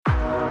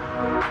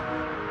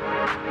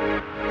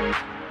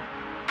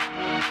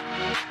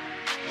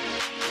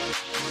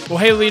Well,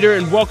 hey, leader,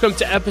 and welcome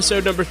to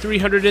episode number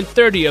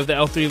 330 of the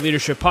L3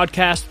 Leadership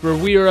Podcast, where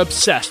we are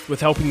obsessed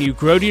with helping you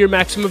grow to your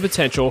maximum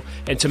potential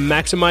and to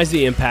maximize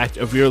the impact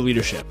of your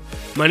leadership.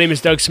 My name is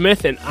Doug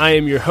Smith, and I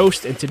am your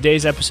host, and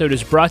today's episode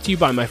is brought to you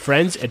by my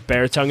friends at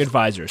Baritone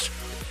Advisors.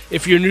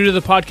 If you're new to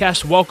the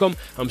podcast, welcome.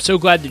 I'm so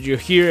glad that you're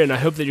here, and I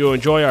hope that you'll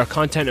enjoy our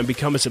content and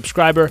become a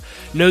subscriber.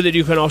 Know that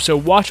you can also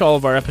watch all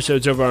of our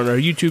episodes over on our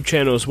YouTube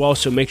channel as well,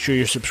 so make sure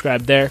you're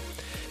subscribed there.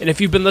 And if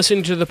you've been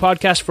listening to the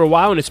podcast for a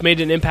while and it's made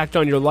an impact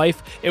on your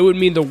life, it would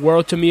mean the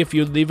world to me if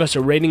you'd leave us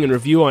a rating and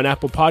review on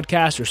Apple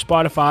Podcasts or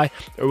Spotify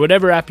or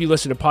whatever app you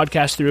listen to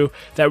podcasts through.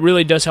 That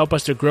really does help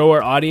us to grow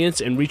our audience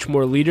and reach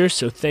more leaders,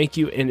 so thank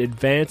you in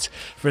advance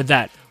for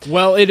that.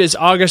 Well, it is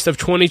August of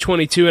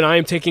 2022, and I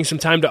am taking some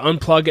time to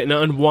unplug and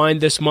unwind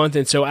this month,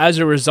 and so as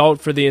a result,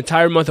 for the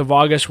entire month of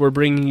August, we're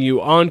bringing you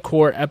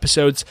encore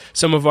episodes,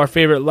 some of our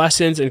favorite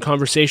lessons and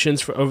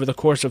conversations for over the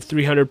course of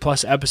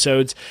 300-plus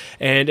episodes,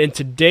 and in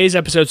today's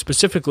episode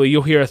specifically,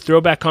 you'll hear a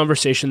throwback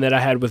conversation that I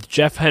had with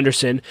Jeff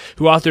Henderson,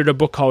 who authored a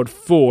book called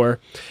 4,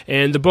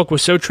 and the book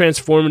was so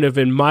transformative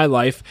in my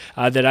life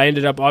that I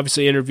ended up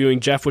obviously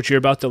interviewing Jeff, which you're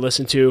about to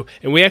listen to,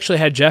 and we actually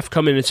had Jeff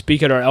come in and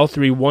speak at our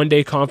L3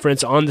 one-day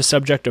conference on the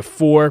subject of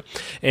 4,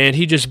 and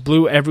he just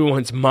blew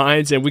everyone's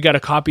minds, and we got a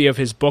copy of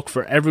his book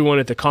for everyone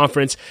at the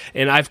conference,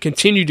 and I've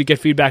continued to get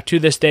feedback to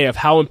this day of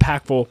how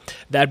impactful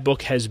that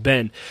book has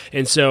been.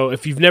 And so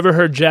if you've never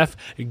heard Jeff,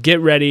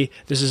 get ready.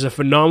 This is a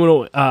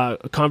phenomenal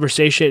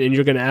conversation, and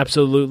you're going to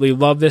absolutely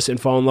love this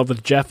and fall in love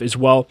with Jeff as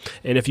well.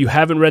 And if you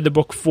haven't read the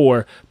book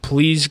 4,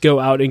 please go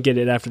out and get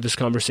it after this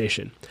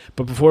conversation.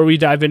 But before we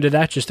dive into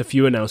that, just a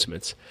few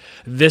announcements.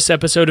 This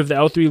episode of the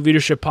L3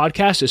 Leadership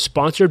Podcast is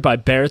sponsored by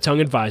Baritone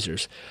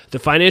Advisors.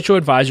 The financial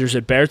advisors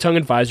at Baritone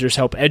Advisors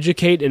help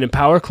educate and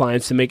empower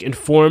clients to make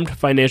informed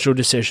financial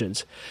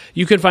decisions.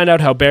 You can find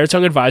out how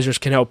Baritone Advisors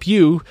can help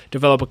you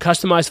develop a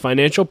customized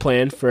financial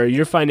plan for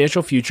your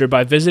financial future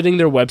by visiting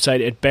their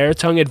website at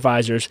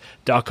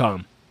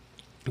baritoneadvisors.com.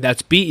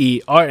 That's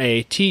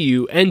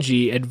BERATUNG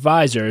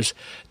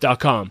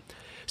advisors.com.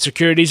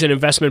 Securities and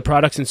investment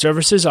products and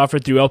services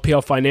offered through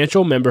LPL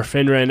Financial, member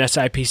FINRA and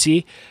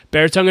SIPC.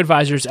 Baritone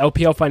Advisors,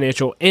 LPL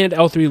Financial, and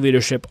L3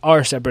 Leadership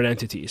are separate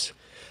entities.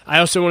 I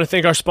also want to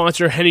thank our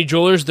sponsor, Henny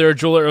Jewelers. They're a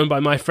jeweler owned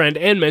by my friend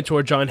and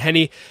mentor, John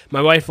Henny.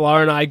 My wife,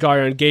 Laura, and I got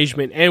our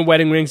engagement and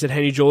wedding rings at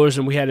Henny Jewelers,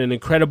 and we had an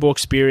incredible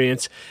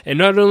experience. And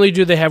not only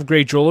do they have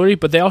great jewelry,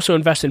 but they also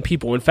invest in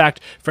people. In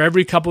fact, for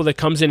every couple that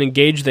comes in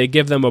engaged, they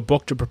give them a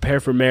book to prepare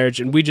for marriage,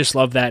 and we just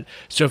love that.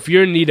 So if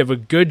you're in need of a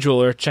good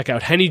jeweler, check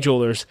out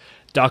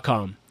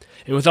hennyjewelers.com.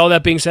 And with all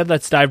that being said,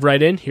 let's dive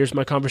right in. Here's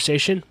my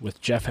conversation with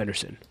Jeff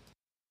Henderson.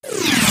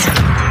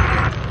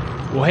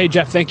 Well, hey,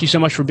 Jeff, thank you so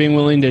much for being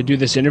willing to do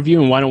this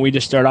interview. And why don't we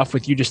just start off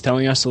with you just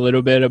telling us a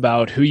little bit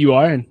about who you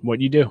are and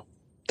what you do?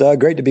 Doug,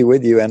 great to be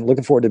with you, and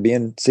looking forward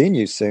to seeing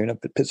you soon up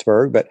at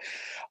Pittsburgh. But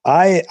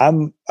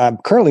I'm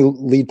currently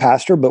lead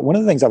pastor, but one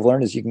of the things I've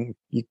learned is you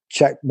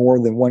check more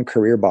than one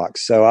career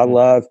box. So I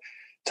love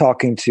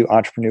talking to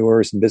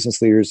entrepreneurs and business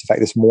leaders. In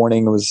fact, this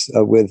morning I was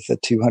with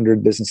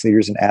 200 business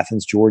leaders in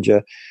Athens,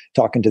 Georgia,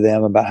 talking to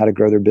them about how to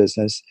grow their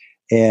business.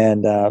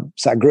 And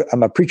so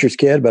I'm a preacher's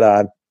kid, but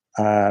I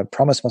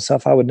promised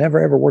myself I would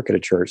never, ever work at a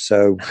church.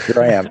 So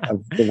here I am.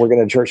 I've been working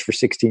at a church for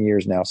 16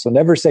 years now. So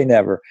never say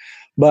never.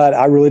 But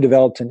I really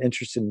developed an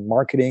interest in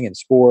marketing and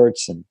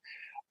sports, and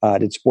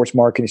did sports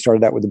marketing,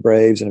 started out with the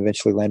Braves and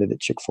eventually landed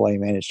at Chick-fil-A,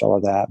 managed all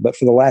of that. But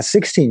for the last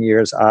 16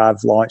 years,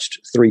 I've launched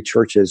 3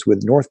 churches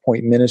with North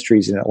Point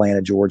Ministries in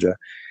Atlanta, Georgia,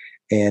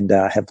 and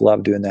have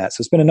loved doing that.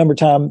 So it's been a number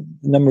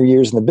of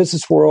years in the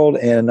business world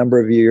and a number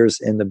of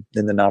years in the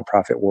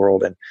nonprofit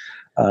world, and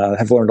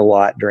have learned a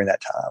lot during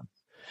that time.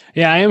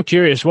 Yeah, I am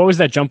curious. What was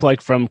that jump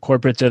like from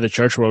corporate to the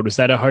church world? Was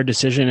that a hard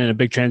decision and a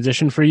big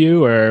transition for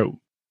you, or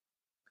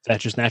that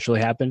just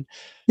naturally happened?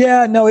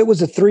 Yeah, no, it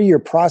was a 3-year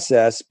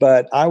process,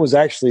 but I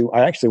actually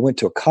went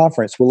to a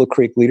conference, Willow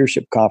Creek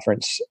Leadership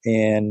Conference,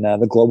 and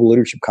the Global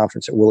Leadership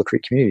Conference at Willow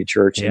Creek Community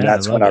Church. And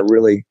that's when it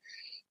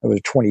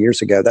was 20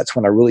 years ago. That's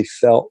when I really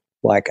felt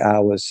like I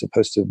was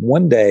supposed to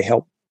one day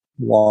help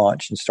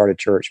launch and start a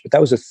church. But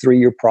that was a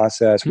 3-year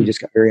process. We just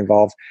got very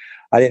involved.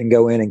 I didn't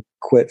go in and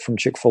quit from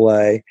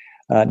Chick-fil-A.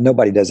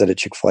 Nobody does that at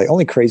Chick-fil-A.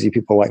 Only crazy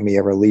people like me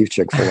ever leave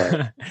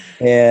Chick-fil-A.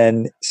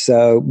 And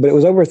so, but it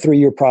was over a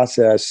 3-year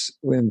process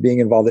when being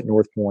involved at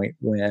North Point,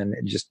 when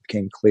it just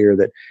became clear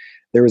that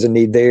there was a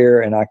need there,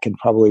 and I could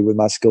probably, with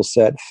my skill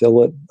set,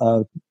 fill it,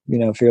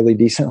 fairly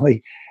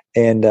decently.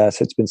 And so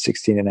it's been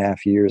 16 and a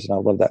half years, and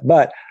I love that.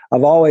 But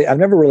I've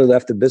never really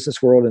left the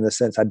business world, in the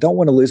sense I don't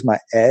want to lose my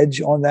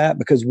edge on that,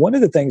 because one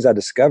of the things I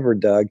discovered,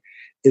 Doug,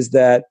 is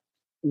that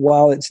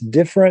while it's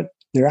different,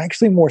 there are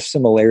actually more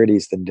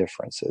similarities than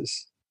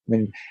differences. I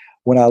mean,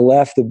 when I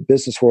left the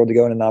business world to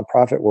go into the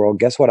nonprofit world,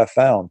 guess what I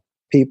found?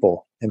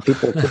 People. And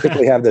people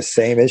typically have the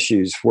same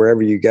issues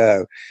wherever you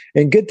go,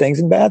 and good things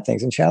and bad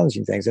things and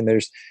challenging things. And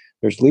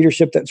there's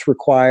leadership that's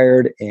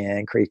required,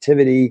 and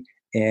creativity,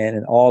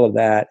 and all of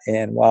that.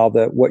 And while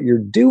what you're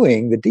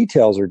doing, the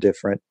details are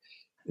different,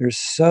 there's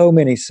so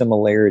many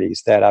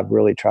similarities that I've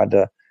really tried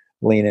to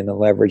lean in and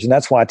leverage. And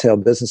that's why I tell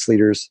business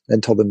leaders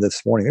and told them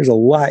this morning, there's a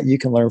lot you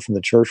can learn from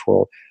the church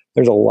world.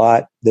 There's a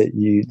lot that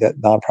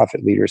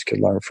nonprofit leaders could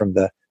learn from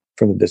the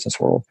business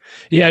world.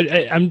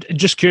 Yeah, I'm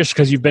just curious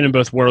because you've been in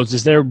both worlds.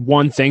 Is there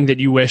one thing that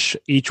you wish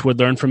each would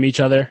learn from each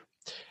other?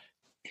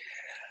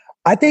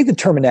 I think the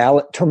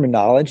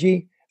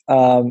terminology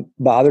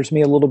bothers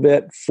me a little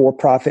bit, for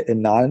profit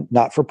and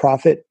not for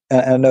profit.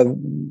 I know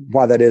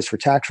why that is for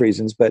tax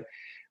reasons, but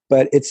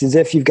it's as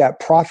if you've got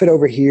profit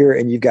over here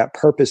and you've got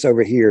purpose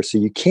over here. So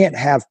you can't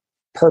have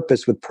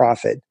purpose with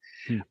profit.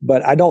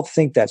 But I don't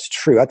think that's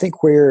true. I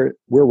think where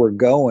we're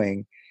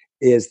going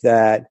is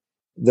that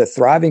the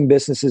thriving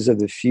businesses of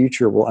the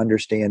future will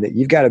understand that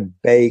you've got to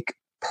bake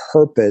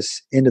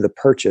purpose into the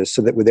purchase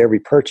so that with every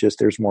purchase,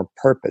 there's more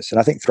purpose. And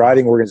I think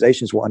thriving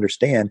organizations will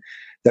understand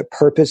that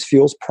purpose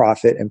fuels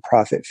profit and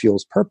profit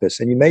fuels purpose.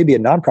 And you may be a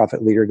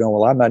nonprofit leader going,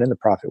 well, I'm not in the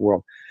profit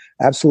world.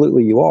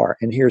 Absolutely you are.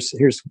 And here's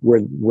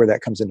where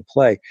that comes into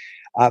play.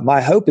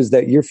 My hope is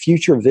that your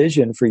future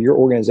vision for your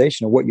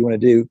organization and what you want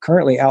to do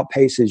currently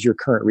outpaces your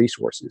current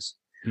resources.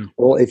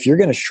 Well, if you're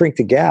going to shrink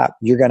the gap,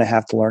 you're going to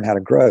have to learn how to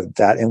grow.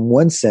 That, in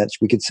one sense,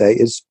 we could say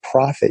is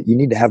profit. You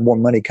need to have more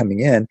money coming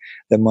in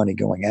than money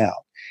going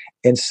out.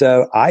 And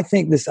so I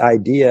think this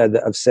idea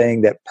of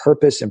saying that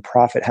purpose and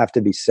profit have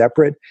to be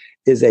separate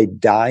is a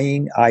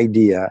dying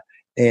idea.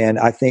 And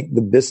I think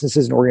the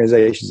businesses and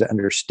organizations that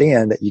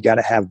understand that you got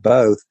to have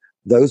both,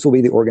 those will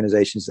be the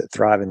organizations that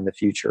thrive in the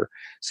future.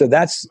 So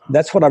that's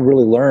what I've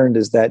really learned,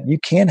 is that you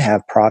can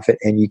have profit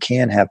and you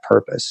can have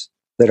purpose.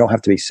 They don't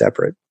have to be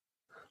separate.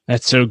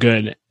 That's so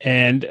good.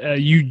 And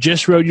you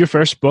just wrote your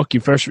first book.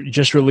 You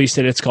just released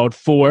it. It's called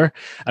For,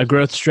 a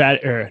growth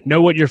strategy, or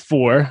Know What You're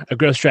For, a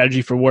growth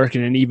strategy for work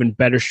and an even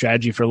better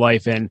strategy for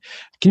life. And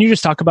can you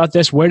just talk about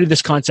this? Where did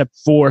this concept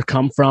for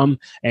come from?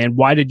 And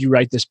why did you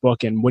write this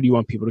book? And what do you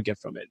want people to get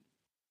from it?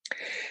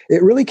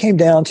 It really came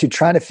down to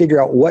trying to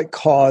figure out what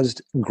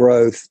caused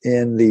growth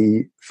in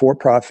the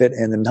for-profit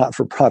and the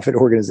not-for-profit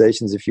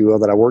organizations, if you will,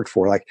 that I worked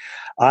for. Like,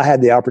 I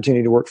had the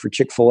opportunity to work for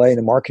Chick-fil-A in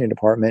the marketing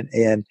department,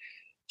 and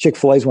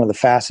Chick-fil-A is one of the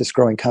fastest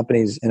growing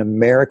companies in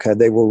America.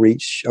 They will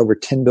reach over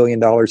 $10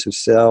 billion of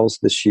sales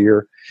this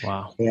year.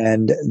 Wow.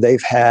 And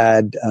they've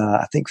had,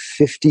 I think,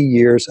 50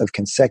 years of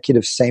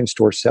consecutive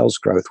same-store sales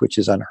growth, which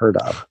is unheard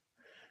of.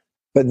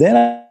 But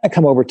then I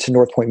come over to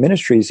North Point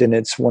Ministries, and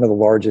it's one of the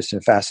largest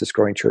and fastest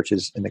growing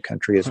churches in the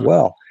country as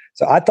well.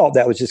 So I thought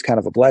that was just kind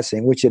of a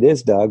blessing, which it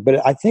is, Doug.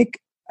 But I think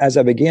as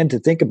I began to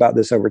think about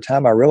this over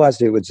time, I realized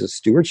it was a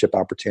stewardship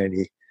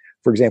opportunity.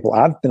 For example,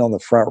 I've been on the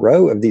front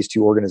row of these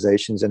two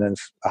organizations, and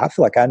I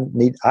feel like I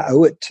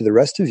owe it to the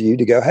rest of you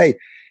to go, hey,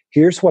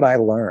 here's what I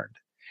learned.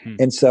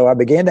 And so I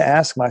began to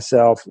ask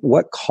myself,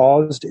 what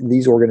caused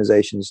these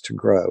organizations to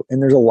grow?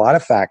 And there's a lot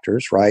of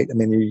factors, right? I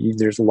mean,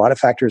 there's a lot of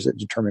factors that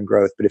determine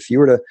growth. But if you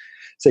were to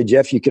say,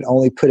 Jeff, you could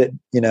only put it,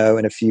 in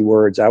a few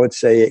words, I would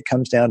say it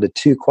comes down to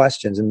two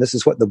questions. And this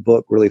is what the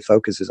book really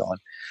focuses on.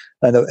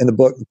 In the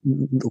book,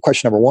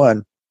 question number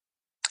one,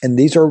 and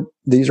these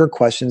are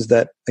questions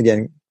that,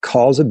 again,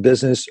 cause a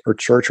business or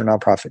church or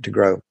nonprofit to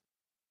grow.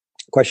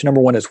 Question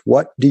number one is,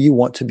 what do you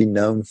want to be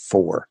known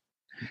for?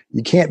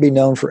 You can't be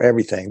known for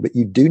everything, but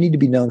you do need to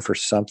be known for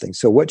something.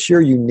 So what's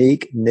your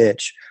unique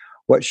niche?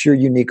 What's your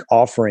unique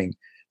offering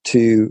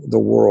to the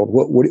world?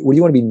 What do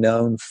you want to be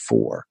known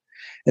for?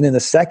 And then the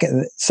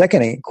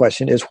second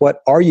question is, what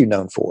are you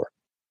known for?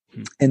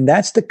 And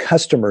that's the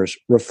customer's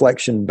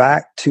reflection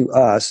back to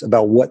us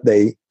about what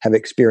they have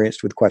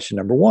experienced with question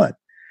number one.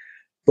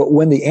 But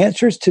when the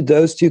answers to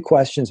those two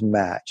questions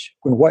match,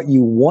 when what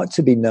you want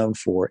to be known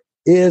for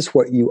is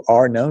what you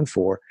are known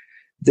for,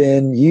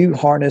 then you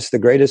harness the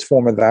greatest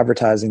form of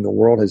advertising the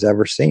world has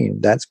ever seen.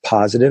 That's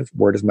positive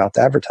word of mouth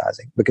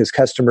advertising, because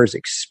customers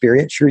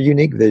experience your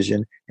unique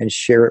vision and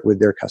share it with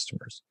their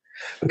customers.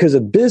 Because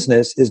a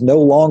business is no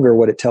longer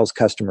what it tells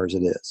customers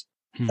it is.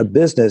 A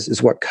business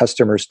is what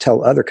customers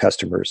tell other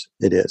customers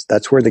it is.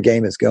 That's where the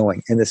game is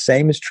going. And the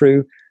same is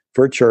true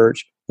for a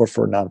church or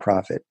for a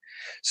nonprofit.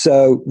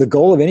 So the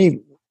goal of any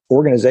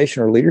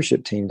organization or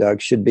leadership team,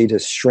 Doug, should be to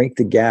shrink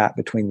the gap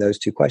between those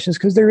two questions,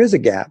 because there is a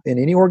gap. In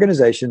any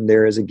organization,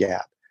 there is a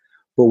gap.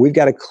 But we've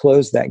got to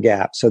close that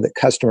gap so that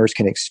customers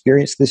can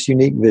experience this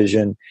unique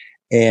vision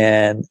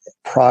and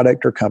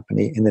product or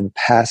company and then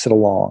pass it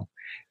along.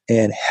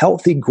 And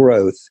healthy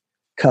growth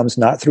comes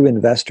not through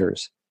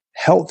investors.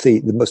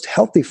 The most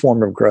healthy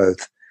form of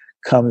growth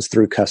comes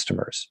through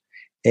customers.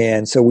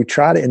 And so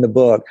in the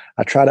book,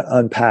 I try to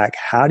unpack,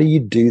 how do you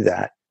do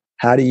that?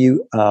 How do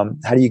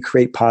you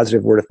create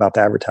positive word of mouth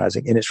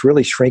advertising? And it's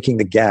really shrinking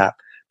the gap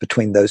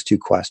between those two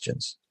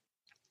questions.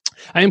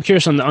 I am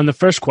curious on the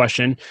first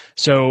question.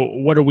 So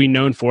what are we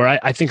known for?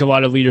 I think a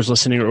lot of leaders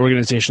listening or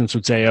organizations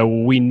would say, oh,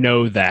 we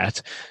know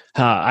that.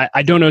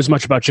 I don't know as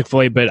much about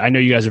Chick-fil-A, but I know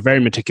you guys are very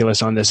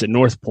meticulous on this at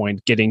North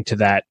Point, getting to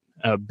that,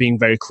 being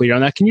very clear on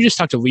that. Can you just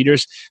talk to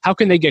leaders? How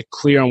can they get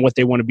clear on what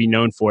they want to be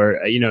known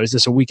for? Is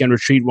this a weekend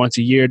retreat once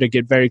a year to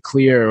get very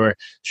clear, or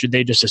should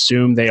they just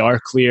assume they are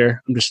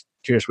clear? I'm just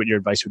curious what your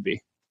advice would be.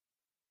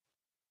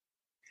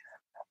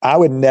 I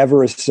would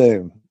never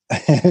assume.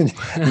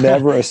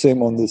 Never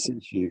assume on this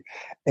issue.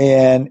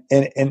 And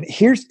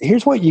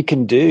here's what you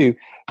can do.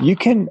 You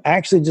can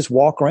actually just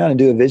walk around and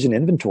do a vision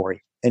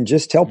inventory and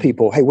just tell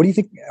people, hey, what do you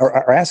think?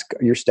 Or ask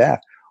your staff,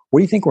 what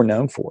do you think we're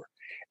known for?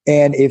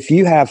 And if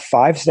you have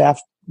 5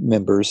 staff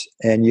members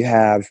and you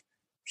have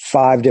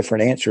 5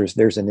 different answers,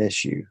 there's an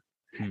issue.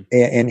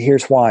 And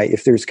here's why.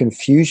 If there's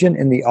confusion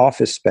in the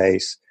office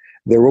space,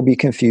 there will be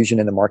confusion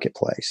in the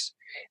marketplace.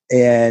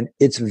 And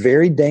it's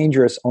very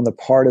dangerous on the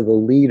part of the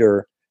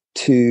leader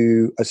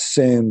to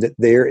assume that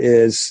there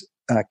is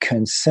a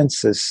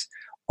consensus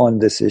on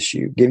this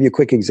issue. Give you a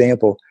quick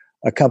example.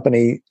 A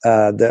company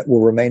that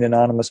will remain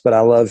anonymous, but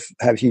I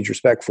have huge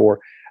respect for,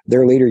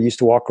 their leader used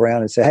to walk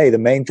around and say, hey, the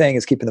main thing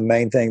is keeping the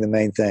main thing the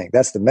main thing.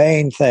 That's the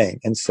main thing.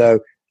 And so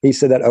he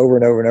said that over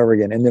and over and over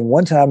again. And then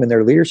one time in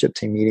their leadership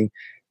team meeting,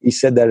 he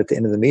said that at the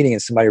end of the meeting,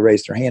 and somebody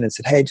raised their hand and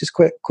said, hey, just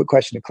quick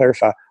question to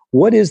clarify.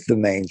 What is the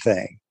main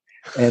thing?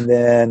 And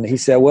then he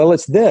said, well,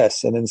 it's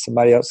this. And then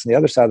somebody else on the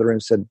other side of the room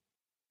said,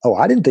 oh,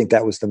 I didn't think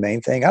that was the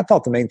main thing. I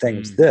thought the main thing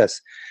was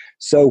this.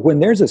 So when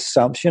there's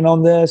assumption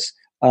on this,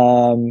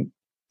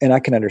 and I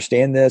can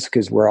understand this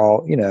because we're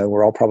all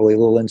probably a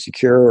little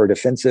insecure or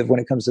defensive when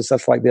it comes to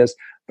stuff like this.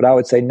 But I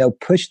would say, no,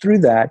 push through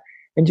that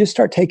and just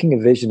start taking a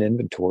vision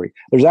inventory.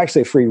 There's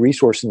actually a free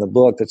resource in the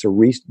book that's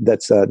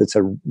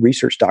a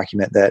research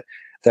document that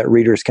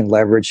readers can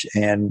leverage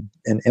and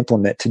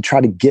implement to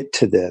try to get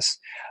to this.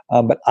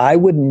 But I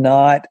would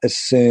not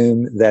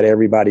assume that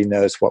everybody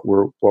knows what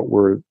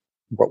we're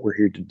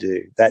here to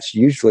do. That's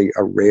usually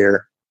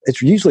rare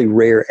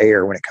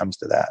air when it comes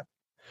to that.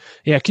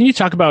 Yeah. Can you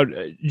talk about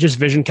just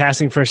vision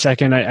casting for a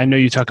second? I know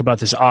you talk about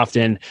this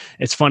often.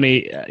 It's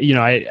funny,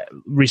 I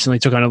recently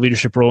took on a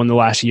leadership role in the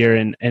last year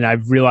and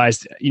I've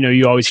realized,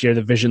 you always hear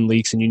the vision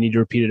leaks and you need to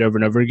repeat it over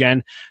and over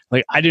again.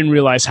 Like, I didn't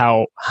realize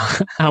how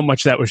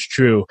much that was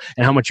true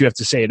and how much you have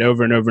to say it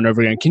over and over and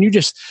over again. Can you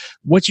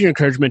what's your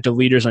encouragement to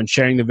leaders on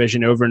sharing the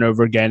vision over and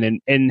over again?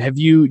 And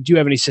do you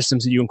have any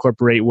systems that you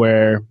incorporate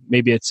where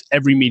maybe it's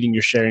every meeting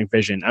you're sharing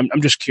vision?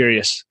 I'm just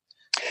curious.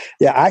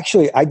 Yeah,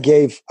 actually, I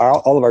gave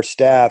all of our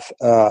staff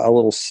a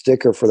little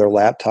sticker for their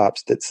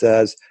laptops that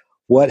says,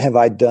 what have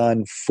I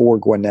done for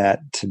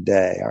Gwinnett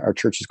today? Our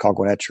church is called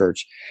Gwinnett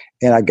Church.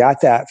 And I got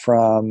that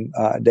from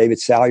David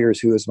Salyers,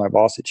 who is my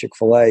boss at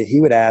Chick-fil-A.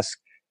 He would ask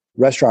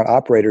restaurant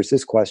operators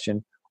this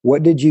question: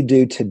 what did you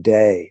do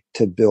today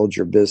to build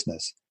your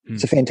business?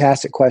 It's a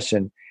fantastic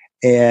question.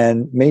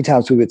 And many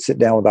times we would sit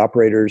down with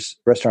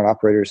restaurant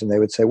operators, and they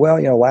would say, well,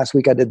 last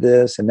week I did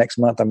this, and next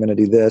month I'm going to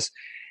do this.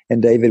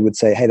 And David would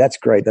say, hey, that's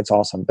great. That's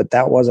awesome. But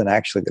that wasn't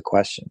actually the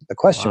question. The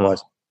question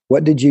was,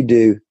 what did you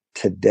do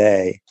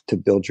today to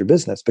build your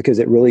business? Because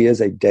it really is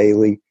a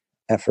daily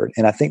effort.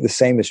 And I think the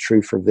same is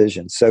true for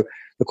vision. So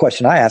the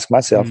question I ask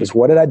myself is,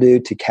 what did I do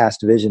to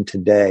cast vision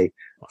today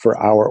for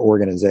our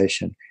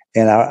organization?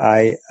 And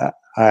I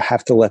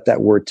have to let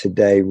that word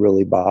today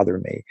really bother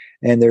me.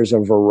 And there's a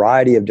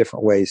variety of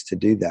different ways to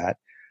do that.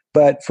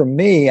 But for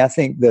me, I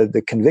think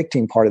the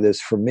convicting part of this,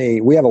 for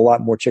me, we have a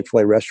lot more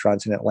Chick-fil-A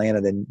restaurants in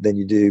Atlanta than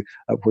you do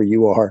up where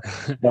you are.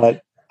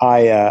 But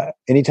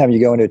anytime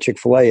you go into a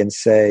Chick-fil-A and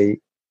say,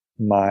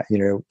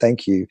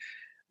 thank you,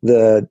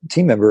 the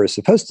team member is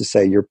supposed to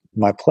say,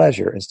 my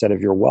pleasure, instead of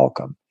you're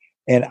welcome.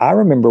 And I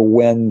remember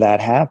when that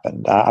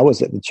happened. I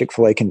was at the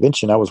Chick-fil-A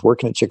convention. I was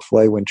working at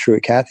Chick-fil-A when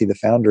Truett Cathy, the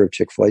founder of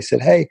Chick-fil-A,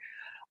 said, hey,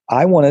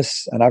 I want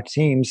us and our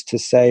teams to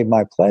say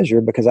my pleasure,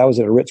 because I was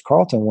at a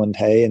Ritz-Carlton one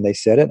day and they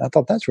said it. And I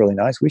thought, that's really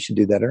nice. We should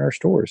do that in our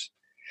stores.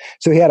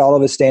 So he had all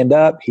of us stand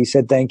up. He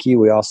said, thank you.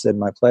 We all said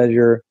my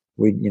pleasure.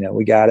 We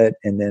got it.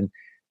 And then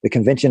the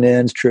convention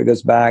ends. Truett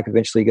goes back.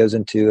 Eventually he goes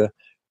into a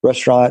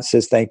restaurant,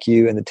 says thank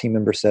you. And the team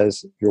member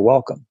says, you're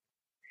welcome.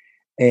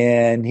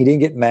 And he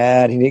didn't get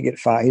mad. He didn't get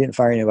fired. He didn't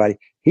fire anybody.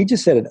 He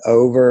just said it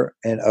over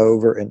and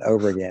over and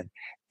over again.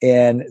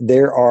 And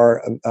there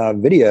are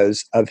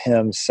videos of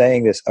him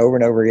saying this over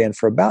and over again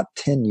for about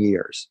 10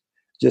 years,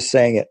 just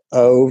saying it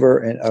over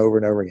and over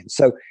and over again.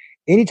 So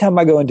anytime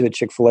I go into a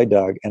Chick-fil-A,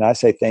 Doug, and I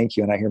say thank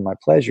you and I hear my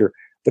pleasure,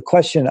 the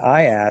question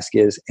I ask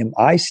is, am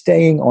I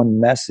staying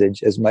on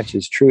message as much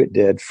as Truett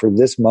did for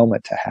this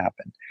moment to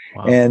happen?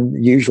 Wow.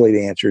 And usually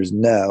the answer is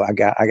no. I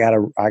got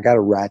to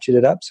ratchet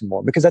it up some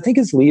more, because I think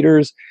as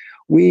leaders,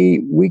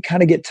 we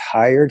kind of get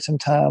tired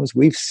sometimes.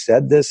 We've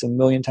said this a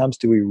million times.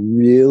 Do we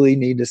really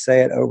need to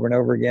say it over and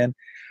over again?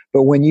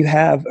 But when you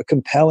have a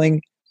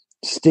compelling,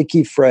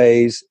 sticky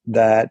phrase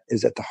that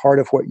is at the heart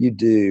of what you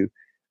do,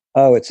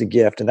 it's a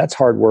gift. And that's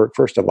hard work,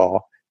 first of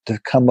all, to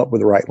come up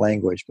with the right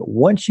language. But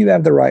once you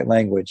have the right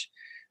language,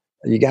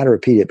 you got to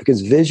repeat it,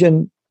 because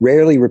vision,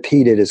 rarely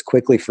repeated, is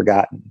quickly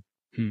forgotten.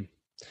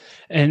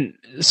 And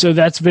so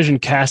that's vision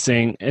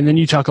casting. And then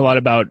you talk a lot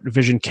about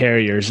vision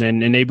carriers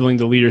and enabling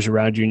the leaders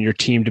around you and your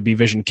team to be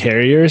vision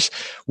carriers.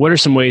 What are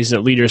some ways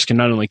that leaders can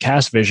not only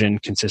cast vision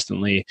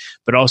consistently,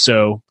 but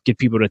also get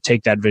people to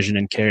take that vision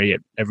and carry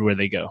it everywhere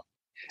they go?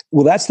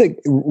 Well, that's the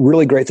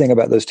really great thing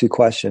about those two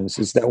questions,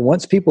 is that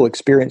once people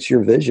experience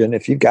your vision,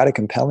 if you've got a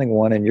compelling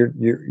one and you're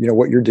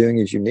what you're doing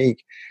is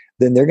unique,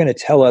 then they're going to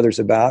tell others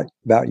about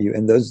you.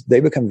 And they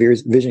become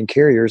vision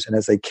carriers. And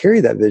as they carry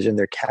that vision,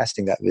 they're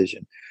casting that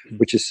vision,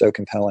 which is so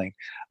compelling.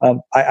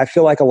 I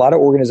feel like a lot of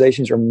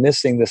organizations are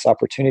missing this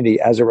opportunity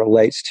as it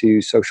relates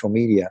to social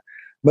media.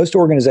 Most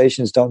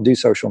organizations don't do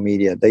social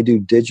media. They do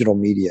digital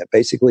media.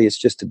 Basically, it's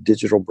just a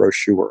digital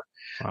brochure.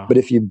 Wow. But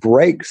if you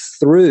break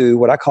through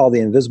what I call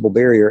the invisible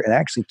barrier and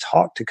actually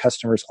talk to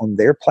customers on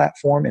their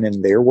platform and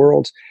in their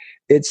worlds,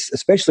 it's,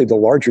 especially the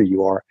larger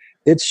you are,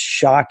 it's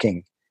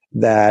shocking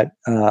that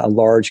a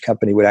large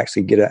company would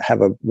actually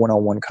have a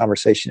one-on-one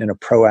conversation in a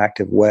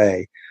proactive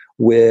way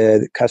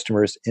with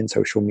customers in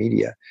social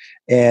media.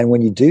 And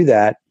when you do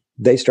that,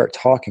 they start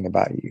talking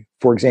about you.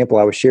 For example,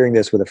 I was sharing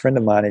this with a friend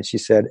of mine, and she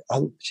said,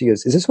 she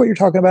goes, "Is this what you're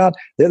talking about?"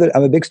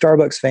 I'm a big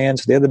Starbucks fan.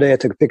 So the other day I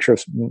took a picture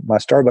of my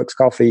Starbucks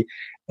coffee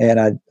and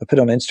I put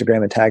it on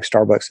Instagram and tagged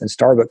Starbucks, and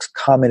Starbucks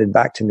commented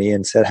back to me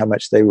and said how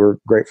much they were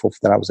grateful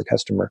that I was a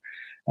customer.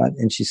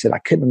 And she said, "I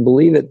couldn't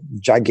believe it.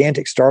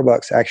 Gigantic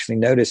Starbucks actually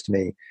noticed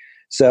me."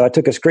 So I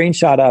took a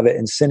screenshot of it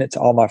and sent it to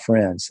all my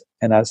friends.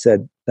 And I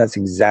said, that's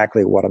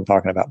exactly what I'm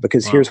talking about,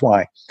 because here's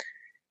why.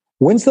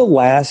 When's the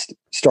last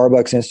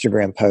Starbucks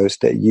Instagram post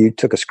that you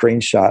took a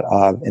screenshot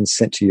of and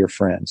sent to your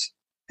friends?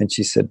 And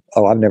she said,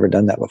 "Oh, I've never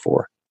done that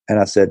before." And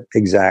I said,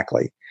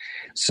 exactly.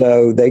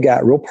 So they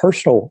got real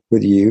personal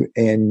with you.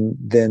 And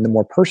then the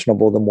more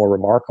personable, the more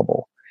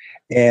remarkable.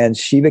 And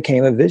she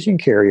became a vision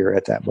carrier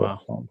at that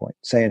point,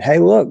 saying, "Hey,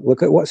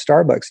 look at what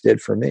Starbucks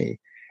did for me."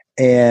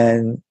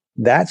 And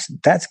that's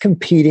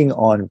competing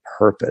on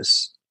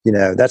purpose.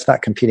 That's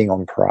not competing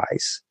on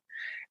price.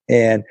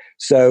 And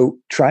so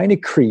trying to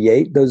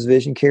create those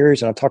vision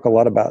carriers, and I'll talk a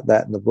lot about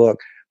that in the book,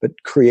 but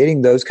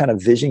creating those kind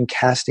of vision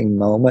casting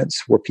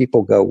moments where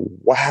people go,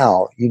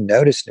 "Wow, you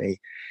noticed me."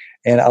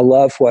 And I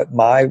love what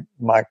my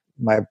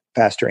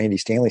pastor, Andy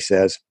Stanley,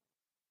 says: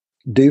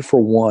 do for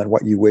one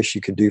what you wish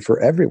you could do for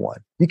everyone.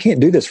 You can't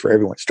do this for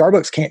everyone.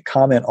 Starbucks can't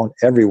comment on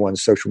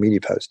everyone's social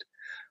media post,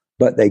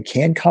 but they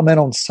can comment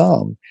on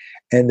some,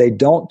 and they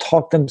don't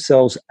talk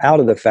themselves out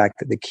of the fact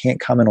that they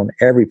can't comment on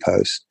every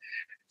post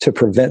to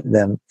prevent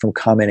them from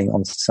commenting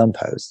on some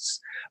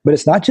posts. But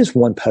it's not just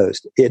one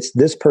post. It's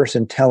this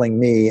person telling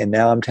me, and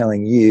now I'm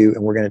telling you,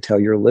 and we're going to tell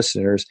your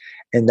listeners.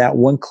 And that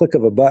one click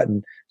of a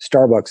button,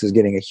 Starbucks is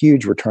getting a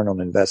huge return on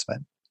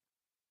investment.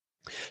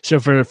 So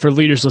for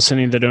leaders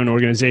listening that own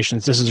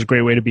organizations, this is a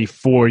great way to be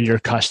for your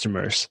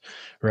customers,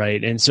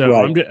 right? And so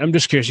I'm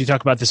just curious, you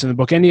talk about this in the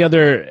book. Any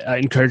other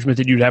encouragement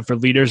that you'd have for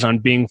leaders on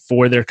being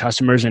for their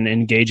customers and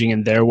engaging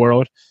in their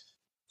world?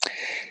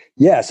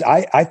 Yes,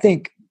 I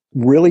think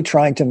really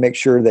trying to make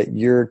sure that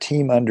your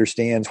team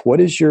understands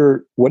what is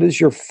your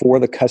for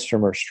the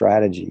customer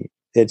strategy.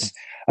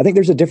 I think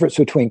there's a difference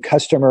between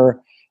customer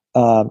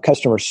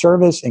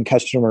service and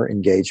customer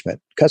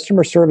engagement.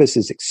 Customer service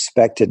is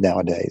expected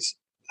nowadays.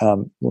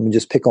 Let me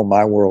just pick on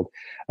my world.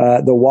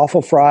 The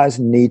waffle fries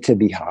need to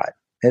be hot.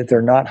 If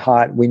they're not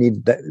hot, we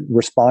need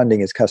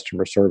responding as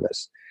customer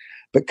service.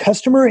 But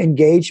customer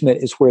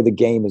engagement is where the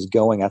game is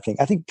going. I think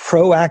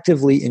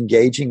proactively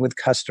engaging with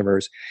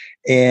customers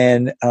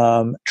and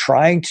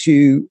trying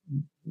to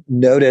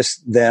notice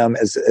them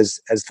as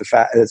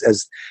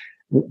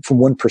from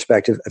one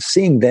perspective of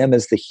seeing them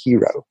as the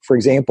hero. For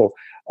example,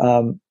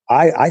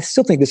 I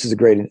still think this is a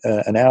great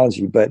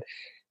analogy, but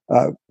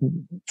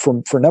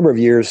for a number of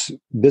years,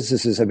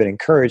 businesses have been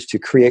encouraged to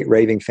create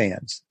raving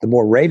fans. The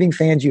more raving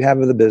fans you have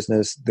of the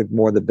business, the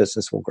more the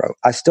business will grow.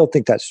 I still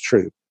think that's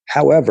true.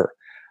 However,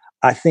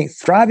 I think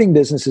thriving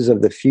businesses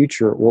of the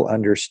future will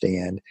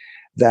understand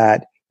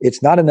that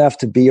it's not enough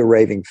to be a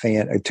raving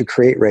fan, or to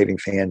create raving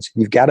fans.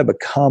 You've got to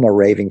become a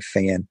raving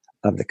fan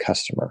of the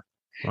customer.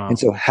 Wow. And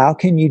so how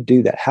can you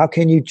do that? How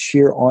can you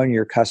cheer on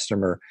your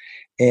customer?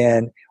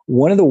 And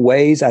one of the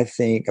ways, I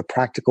think, a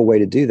practical way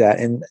to do that,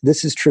 and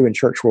this is true in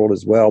church world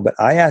as well, but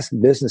I ask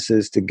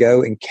businesses to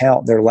go and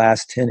count their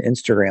last 10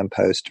 Instagram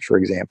posts, for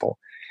example.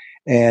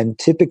 And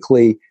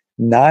typically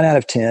 9 out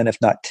of 10, if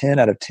not 10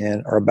 out of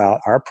 10, are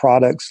about our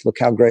products. Look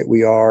how great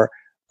we are.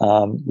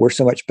 We're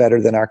so much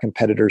better than our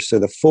competitors. So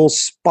the full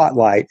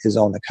spotlight is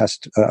on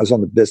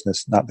the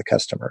business, not the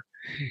customer.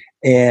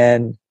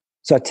 And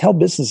so I tell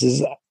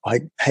businesses,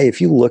 like, hey, if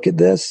you look at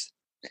this,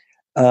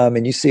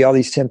 and you see all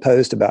these 10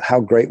 posts about how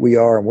great we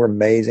are and we're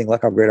amazing,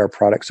 look how great our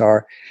products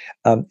are.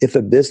 If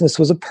a business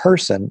was a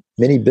person,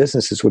 many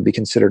businesses would be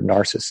considered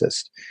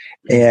narcissists.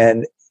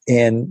 And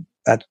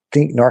I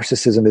think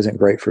narcissism isn't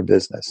great for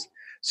business.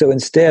 So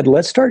instead,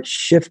 let's start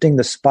shifting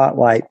the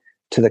spotlight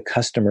to the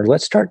customer.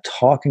 Let's start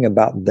talking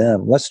about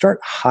them. Let's start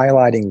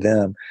highlighting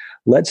them.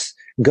 Let's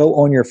go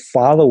on your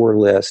follower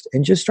list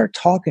and just start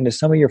talking to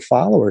some of your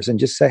followers and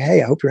just say,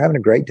 hey, I hope you're having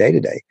a great day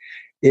today.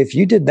 If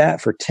you did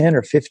that for 10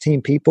 or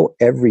 15 people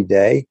every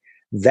day,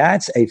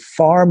 that's a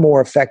far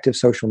more effective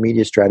social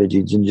media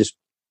strategy than just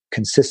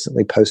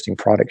consistently posting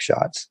product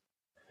shots.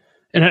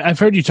 And I've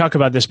heard you talk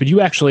about this, but you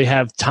actually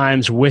have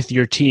times with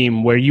your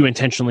team where you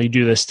intentionally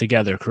do this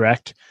together,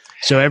 correct?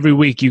 So every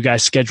week you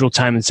guys schedule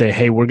time and say,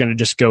 hey, we're going to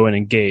just go and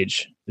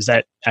engage. Is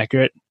that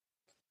accurate?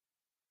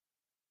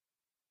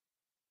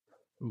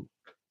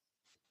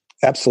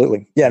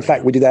 Absolutely. Yeah. In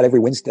fact, we do that every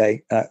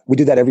Wednesday. We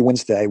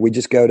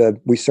just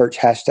we search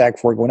hashtag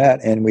for Gwinnett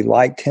and we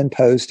like 10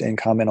 posts and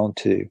comment on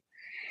 2.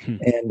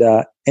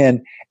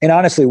 And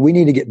honestly, we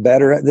need to get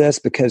better at this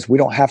because we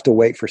don't have to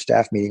wait for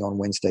staff meeting on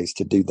Wednesdays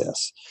to do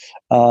this.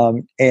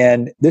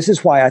 And this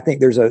is why I think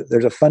there's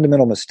a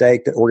fundamental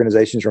mistake that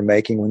organizations are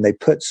making when they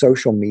put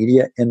social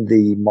media in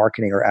the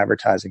marketing or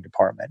advertising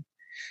department.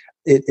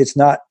 It's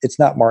not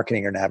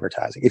marketing or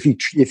advertising. If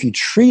you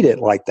treat it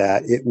like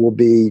that, it will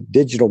be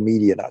digital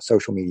media, not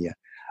social media.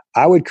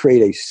 I would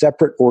create a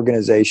separate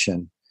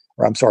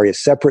a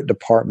separate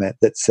department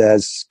that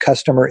says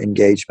customer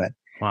engagement.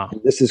 Wow.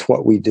 And this is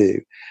what we do,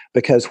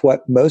 because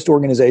what most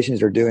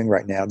organizations are doing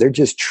right now, they're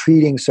just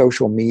treating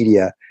social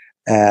media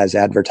as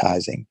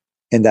advertising,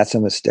 and that's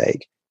a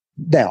mistake.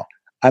 Now,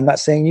 I'm not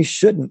saying you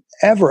shouldn't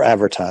ever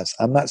advertise.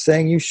 I'm not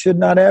saying you should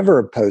not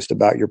ever post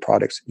about your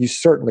products. You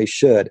certainly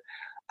should.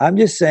 I'm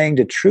just saying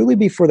to truly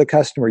be for the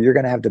customer, you're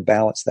going to have to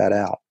balance that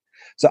out.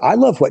 So I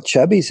love what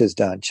Chubby's has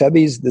done.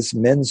 Chubby's, this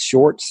men's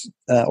shorts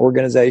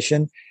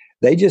organization,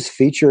 they just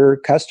feature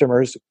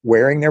customers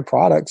wearing their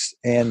products,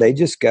 and they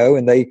just go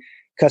and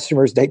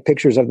customers take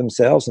pictures of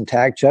themselves and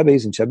tag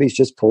Chubby's, and Chubby's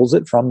just pulls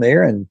it from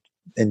there and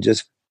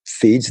just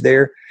feeds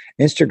their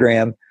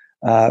Instagram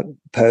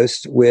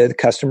posts with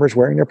customers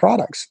wearing their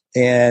products.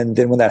 And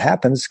then when that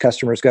happens,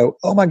 customers go,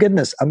 oh my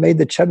goodness, I made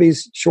the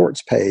Chubby's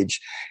shorts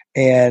page.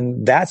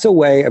 And that's a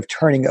way of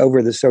turning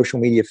over the social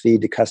media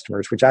feed to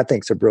customers, which I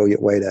think is a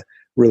brilliant way to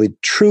really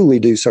truly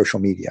do social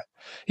media.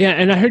 Yeah,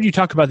 and I heard you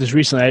talk about this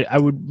recently. I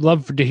would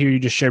love to hear you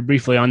just share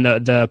briefly on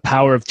the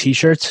power of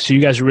T-shirts. So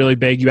you guys are really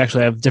big. You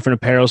actually have different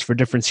apparels for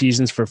different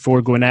seasons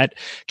for Gwinnett.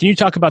 Can you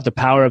talk about the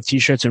power of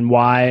T-shirts and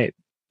why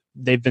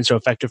they've been so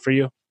effective for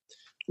you?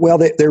 Well,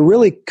 they're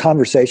really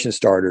conversation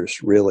starters,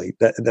 really.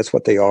 That's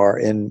what they are.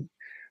 And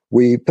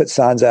we put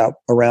signs out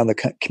around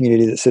the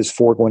community that says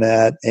for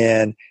Gwinnett,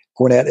 and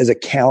Gwinnett is a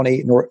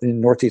county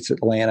in northeast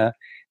Atlanta.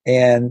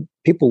 And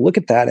people look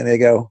at that and they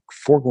go,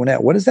 for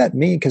Gwinnett, what does that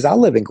mean? Because I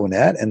live in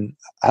Gwinnett and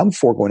I'm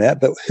for Gwinnett,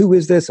 but who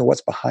is this and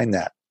what's behind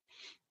that?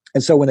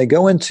 And so when they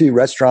go into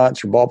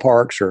restaurants or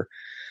ballparks or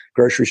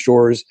grocery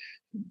stores,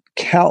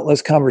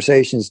 countless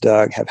conversations,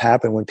 Doug, have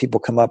happened when people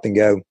come up and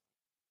go,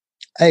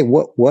 hey,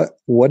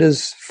 what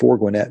does for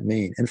Gwinnett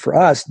mean? And for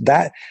us,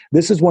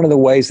 this is one of the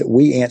ways that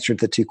we answered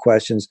the 2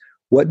 questions.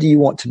 What do you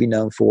want to be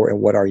known for,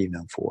 and what are you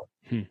known for?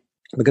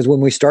 Because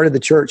when we started the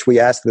church, we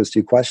asked those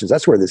 2 questions.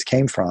 That's where this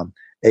came from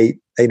 8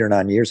 or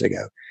 9 years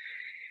ago.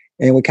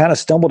 And we kind of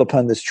stumbled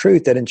upon this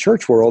truth that in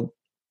church world,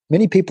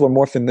 many people are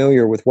more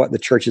familiar with what the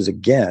church is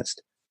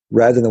against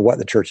rather than what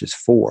the church is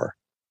for.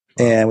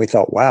 And we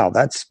thought, wow,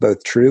 that's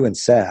both true and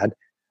sad.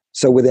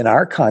 So within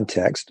our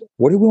context,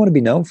 what do we want to be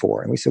known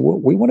for? And we said, well,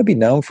 we want to be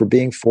known for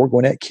being for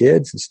Gwinnett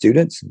kids and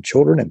students and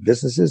children and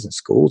businesses and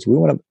schools. We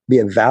want to be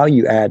a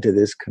value add to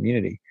this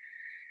community.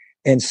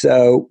 And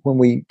so when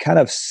we kind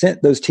of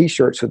sent those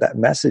T-shirts with that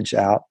message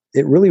out,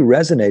 it really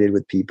resonated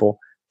with people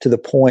to the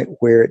point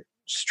where it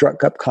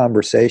struck up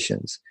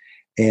conversations.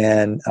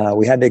 And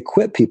we had to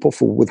equip people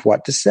with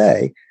what to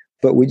say.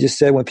 But we just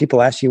said, when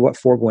people ask you what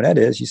for Gwinnett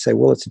is, you say,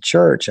 well, it's a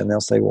church. And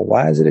they'll say, well,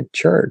 why is it a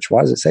church?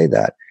 Why does it say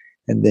that?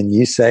 And then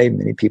you say,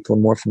 many people are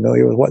more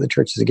familiar with what the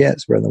church is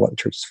against rather than what the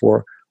church is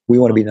for. We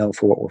want to be known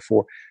for what we're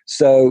for.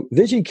 So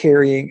vision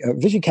casting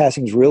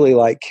is really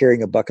like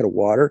carrying a bucket of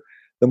water.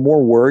 The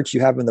more words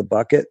you have in the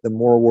bucket, the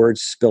more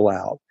words spill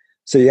out.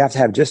 So you have to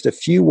have just a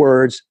few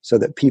words so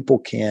that people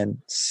can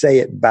say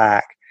it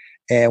back.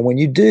 And when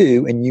you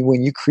do, and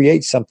when you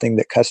create something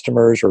that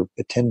customers or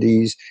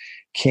attendees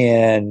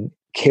can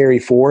carry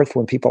forth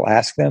when people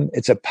ask them,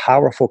 it's a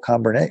powerful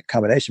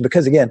combination.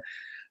 Because again,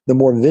 the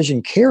more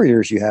vision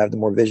carriers you have, the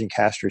more vision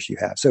casters you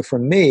have. So for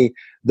me,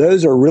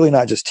 those are really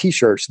not just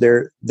T-shirts.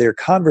 They're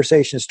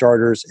conversation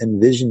starters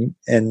and vision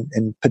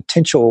and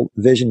potential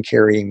vision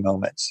carrying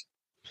moments.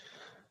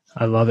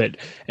 I love it.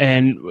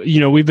 And,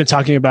 we've been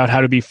talking about how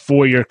to be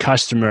for your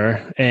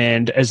customer.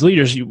 And as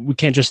leaders, we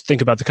can't just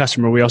think about the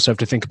customer. We also have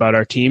to think about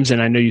our teams.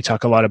 And I know you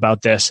talk a lot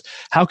about this.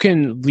 How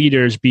can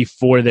leaders be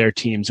for their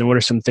teams? And what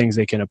are some things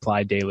they can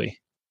apply daily?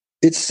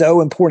 It's so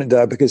important,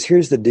 Doug, because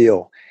here's the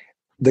deal.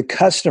 The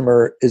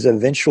customer is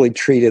eventually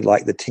treated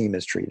like the team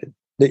is treated.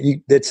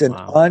 That's an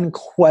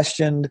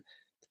unquestioned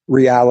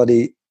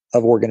reality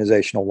of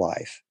organizational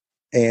life.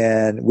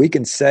 And we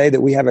can say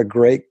that we have a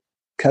great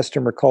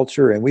customer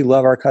culture and we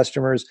love our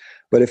customers,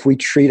 but if we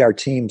treat our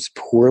teams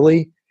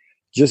poorly,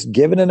 just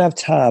given enough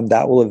time,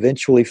 that will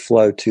eventually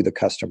flow to the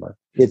customer.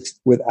 It's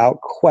without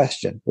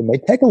question. It may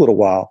take a little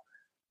while,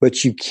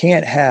 but you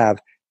can't have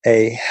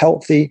a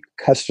healthy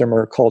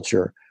customer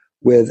culture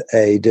with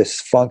a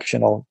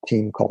dysfunctional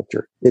team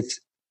culture. It's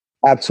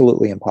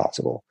absolutely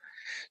impossible.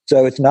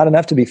 So it's not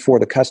enough to be for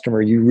the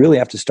customer. You really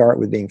have to start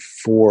with being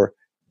for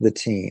the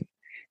team.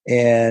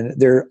 And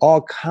there are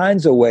all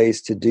kinds of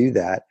ways to do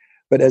that.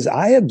 But as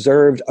I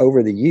observed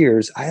over the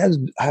years, I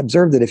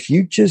observed that if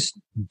you just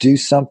do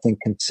something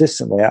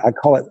consistently, I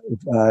call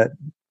it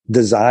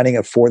designing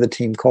a for the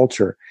team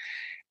culture.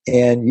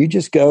 And you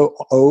just go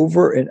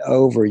over and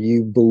over.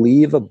 You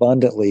believe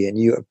abundantly, and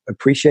you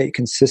appreciate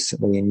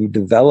consistently, and you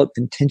develop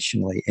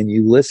intentionally, and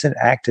you listen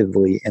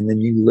actively, and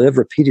then you live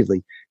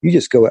repeatedly. You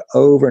just go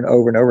over and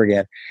over and over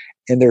again.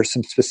 And there are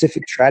some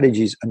specific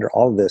strategies under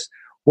all of this.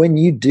 When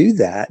you do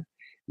that,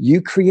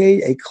 you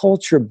create a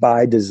culture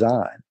by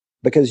design,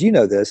 because you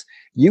know this.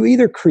 You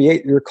either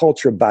create your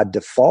culture by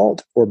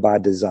default or by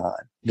design.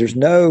 There's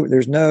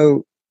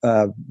no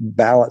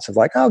balance of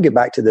like, I'll get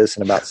back to this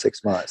in about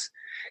 6 months.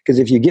 Because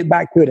if you get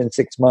back to it in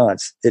 6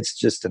 months, it's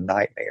just a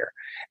nightmare.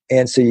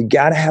 And so you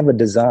got to have a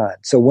design.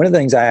 So one of the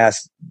things I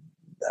ask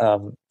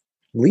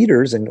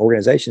leaders and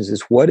organizations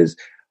is,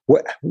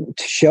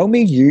 show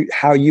me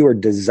how you are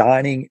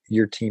designing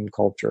your team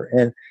culture.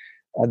 And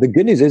the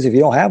good news is, if you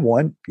don't have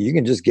one, you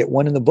can just get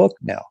one in the book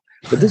now.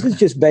 But this is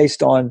just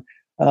based on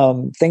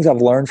things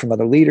I've learned from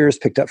other leaders,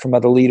 picked up from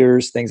other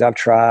leaders, things I've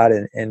tried,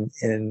 and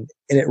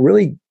it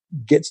really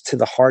gets to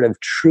the heart of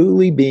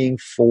truly being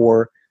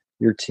for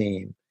your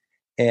team.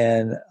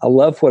 And I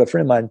love what a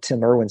friend of mine,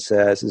 Tim Irwin,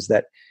 says, is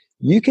that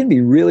you can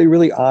be really,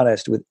 really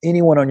honest with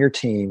anyone on your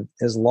team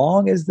as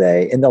long as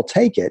and they'll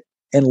take it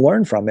and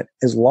learn from it,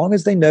 as long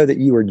as they know that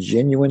you are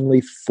genuinely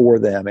for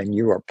them and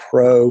you are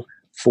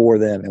for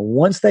them. And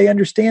once they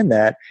understand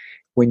that,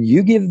 when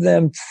you give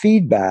them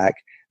feedback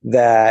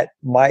that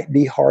might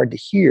be hard to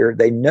hear,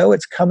 they know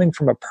it's coming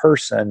from a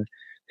person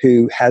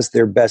who has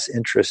their best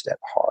interest at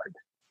heart.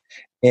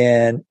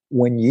 And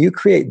when you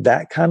create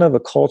that kind of a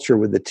culture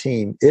with the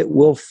team, it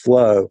will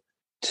flow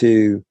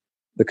to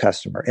the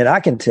customer. And I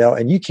can tell,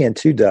 and you can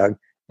too, Doug,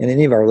 and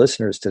any of our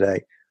listeners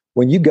today,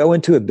 when you go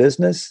into a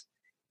business,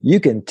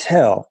 you can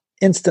tell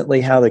instantly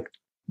how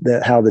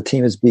the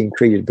team is being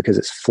treated, because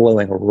it's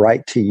flowing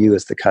right to you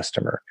as the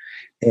customer.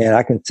 And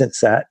I can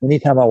sense that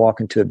anytime I walk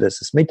into a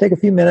business. It may take a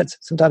few minutes.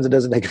 Sometimes it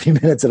doesn't take a few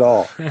minutes at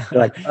all. They're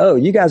like, oh,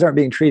 you guys aren't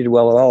being treated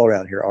well at all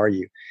around here, are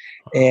you?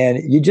 And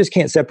you just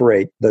can't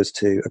separate those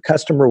two. A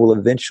customer will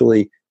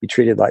eventually be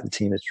treated like the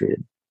team is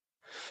treated.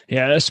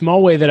 Yeah, a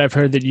small way that I've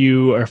heard that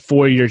you are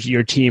for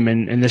your team,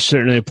 and this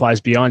certainly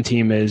applies beyond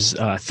team, is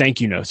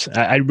thank you notes.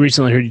 I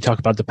recently heard you talk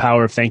about the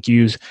power of thank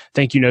you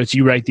notes.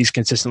 You write these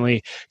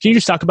consistently. Can you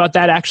just talk about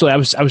that? Actually, I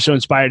was so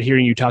inspired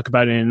hearing you talk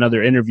about it in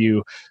another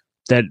interview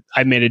that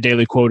I made a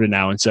daily quota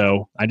now. And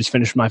so I just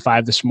finished my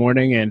 5 this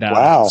morning. And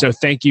wow. So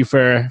thank you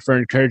for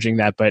encouraging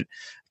that. But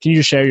can you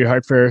just share your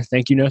heart for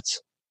thank you notes?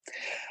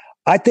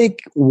 I think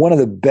one of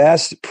the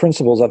best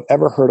principles I've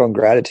ever heard on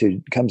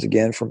gratitude comes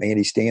again from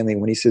Andy Stanley,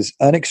 when he says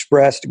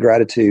unexpressed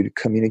gratitude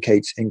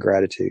communicates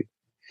ingratitude.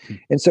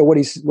 And so what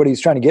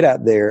he's trying to get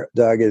at there,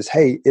 Doug, is,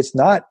 hey, it's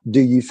not, do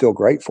you feel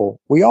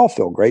grateful? We all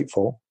feel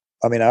grateful.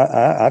 I mean,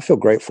 I feel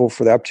grateful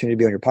for the opportunity to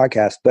be on your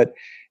podcast. But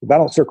if I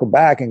don't circle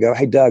back and go,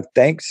 hey, Doug,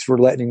 thanks for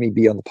letting me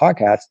be on the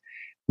podcast,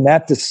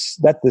 that's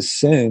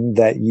assume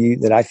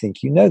that I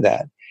think you know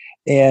that.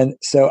 And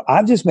so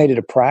I've just made it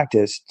a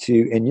practice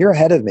and you're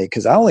ahead of me,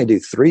 because I only do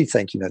 3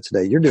 thank you notes a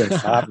day. You're doing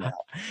 5 now.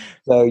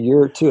 So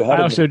you're 2 ahead of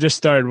me. I also just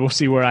started. We'll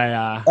see where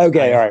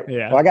okay. All right.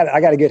 Yeah. Well, I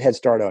got a good head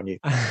start on you.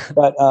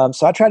 But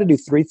so I try to do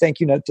 3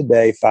 thank you notes a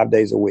day, 5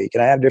 days a week.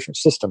 And I have different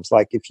systems.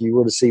 Like if you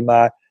were to see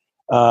my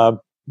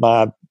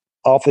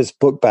office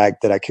book bag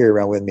that I carry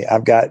around with me,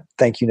 I've got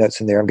thank you notes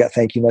in there. I've got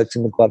thank you notes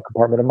in the glove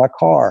compartment of my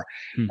car.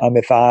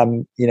 If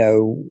I'm,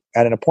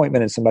 at an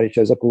appointment and somebody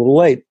shows up a little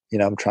late,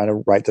 I'm trying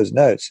to write those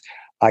notes.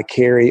 I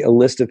carry a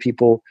list of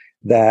people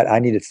that I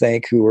need to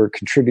thank who are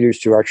contributors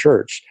to our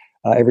church.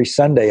 Every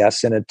Sunday, I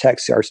send a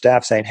text to our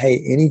staff saying,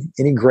 hey,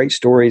 any great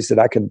stories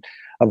that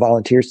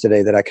volunteers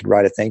today that I could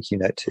write a thank you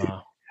note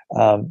to.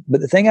 Wow.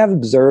 But the thing I've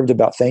observed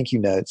about thank you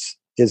notes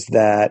is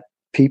that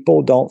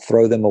people don't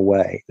throw them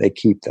away. They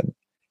keep them,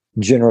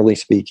 generally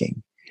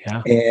speaking.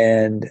 Yeah.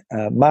 And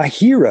my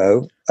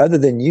hero, other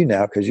than you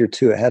now, because you're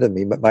 2 ahead of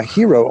me, but my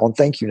hero on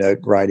thank you note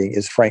writing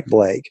is Frank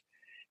Blake.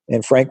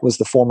 And Frank was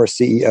the former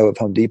CEO of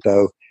Home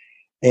Depot.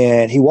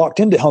 And he walked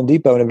into Home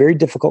Depot in a very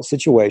difficult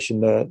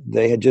situation.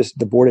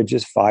 The board had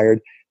just fired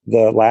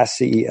the last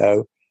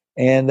CEO,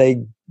 and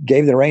they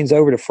gave the reins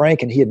over to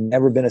Frank, and he had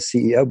never been a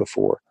CEO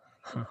before.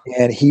 Huh.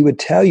 And he would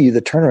tell you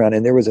the turnaround,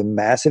 and there was a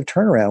massive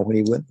turnaround when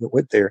he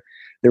went there.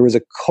 There was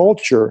a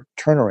culture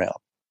turnaround.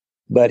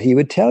 But he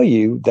would tell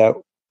you that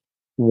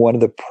one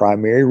of the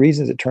primary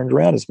reasons it turned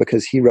around is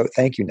because he wrote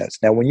thank you notes.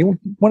 Now, when you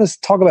want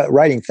to talk about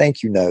writing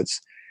thank you notes,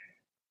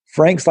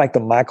 Frank's like the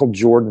Michael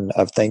Jordan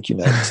of thank you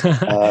notes.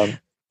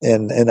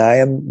 And I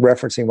am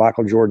referencing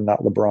Michael Jordan, not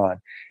LeBron.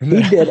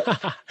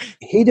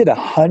 He did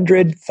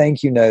 100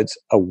 thank you notes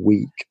a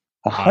week,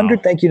 100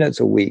 wow. thank you notes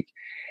a week.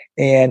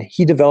 And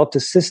he developed a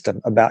system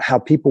about how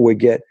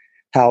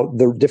how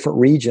the different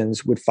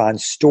regions would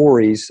find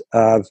stories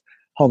of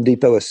Home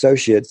Depot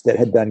associates that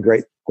had done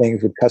great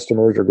things with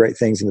customers or great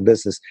things in the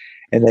business.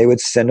 And they would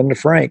send them to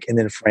Frank. And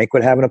then Frank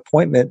would have an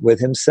appointment with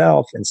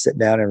himself and sit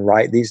down and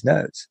write these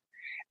notes.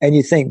 And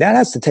you think that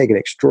has to take an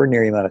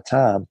extraordinary amount of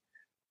time,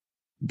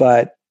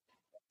 but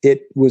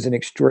it was an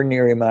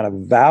extraordinary amount of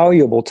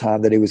valuable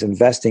time that he was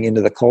investing into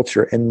the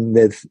culture, and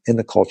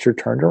the culture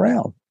turned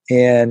around.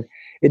 And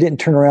It didn't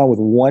turn around with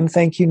one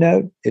thank you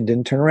note. It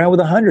didn't turn around with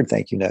 100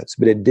 thank you notes,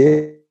 but it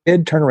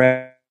did turn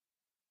around.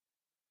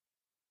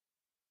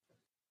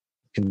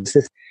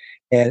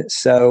 And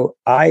so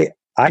I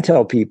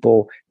tell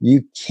people,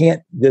 you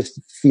can't just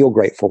feel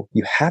grateful.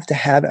 You have to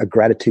have a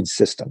gratitude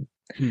system.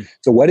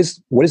 So what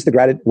is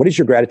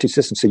your gratitude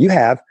system? So you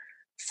have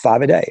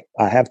 5 a day.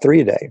 I have 3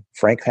 a day.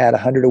 Frank had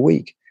 100 a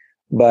week.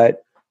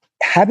 But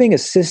having a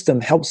system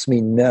helps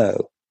me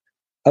know,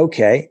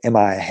 okay, am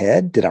I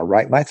ahead? Did I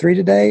write my 3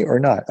 today or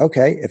not?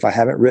 Okay, if I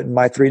haven't written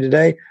my 3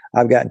 today,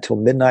 I've got until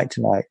midnight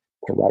tonight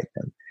to write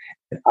them.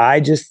 And I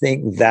just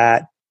think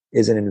that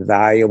is an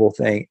invaluable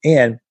thing.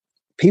 And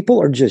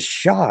people are just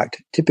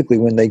shocked typically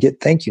when they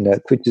get thank you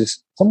notes, which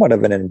is somewhat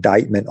of an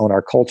indictment on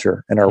our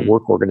culture and our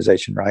work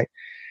organization, right?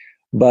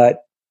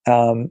 But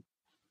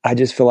I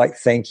just feel like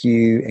thank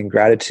you and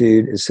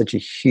gratitude is such a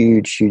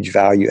huge, huge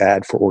value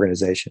add for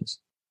organizations.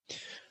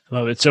 I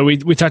love it. So we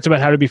talked about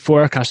how to be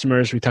for our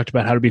customers. We talked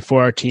about how to be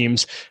for our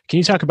teams. Can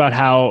you talk about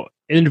how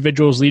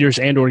individuals, leaders,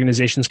 and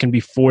organizations can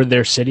be for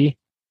their city?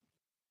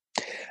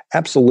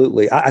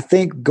 Absolutely. I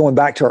think going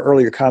back to our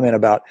earlier comment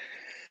about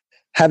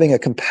having a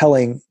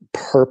compelling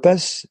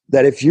purpose,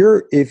 that if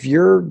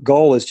your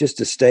goal is just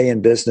to stay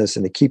in business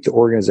and to keep the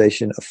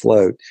organization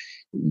afloat,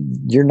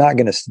 you're not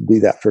going to do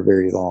that for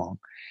very long.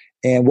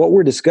 And what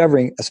we're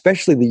discovering,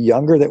 especially the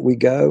younger that we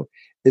go,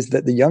 is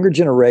that the younger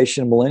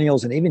generation,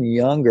 millennials and even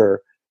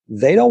younger,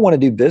 they don't want to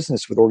do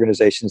business with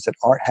organizations that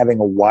aren't having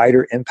a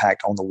wider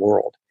impact on the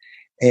world.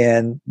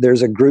 And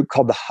there's a group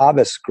called the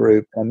Havas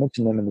Group. I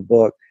mentioned them in the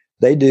book.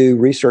 They do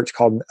research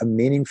called a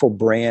meaningful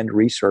brand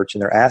research.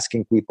 And they're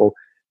asking people,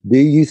 do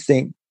you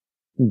think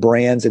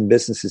brands and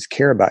businesses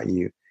care about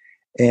you?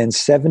 And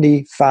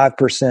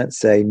 75%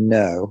 say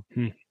no.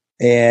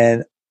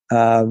 And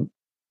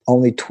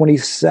only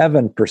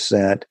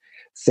 27%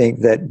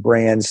 think that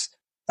brands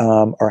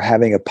are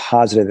having a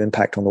positive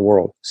impact on the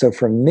world. So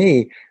for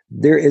me,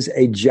 there is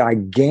a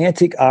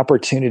gigantic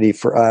opportunity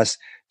for us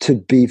to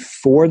be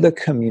for the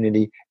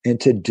community and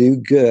to do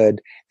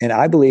good. And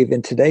I believe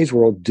in today's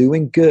world,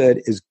 doing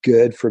good is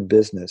good for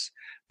business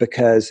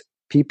because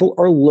people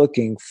are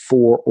looking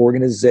for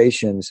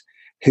organizations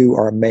who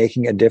are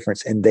making a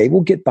difference, and they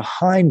will get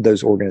behind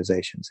those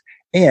organizations.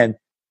 And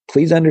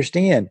please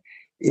understand,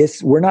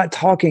 we're not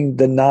talking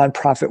the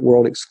nonprofit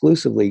world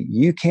exclusively.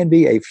 You can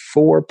be a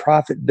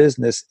for-profit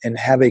business and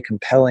have a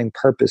compelling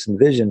purpose and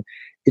vision.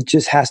 It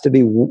just has to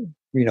be,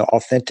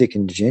 authentic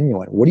and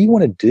genuine. What do you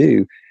want to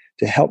do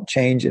to help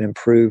change and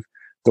improve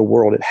the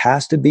world? It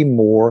has to be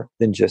more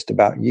than just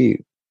about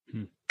you.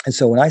 And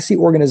so when I see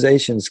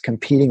organizations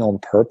competing on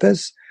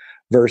purpose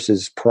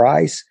versus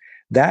price,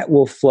 that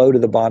will flow to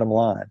the bottom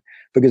line.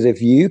 Because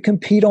if you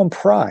compete on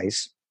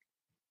price,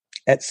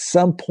 at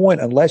some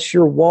point, unless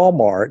you're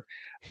Walmart,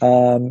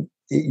 that's going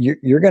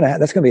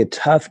to be a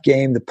tough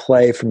game to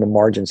play from a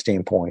margin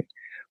standpoint.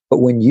 But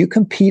when you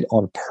compete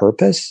on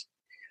purpose,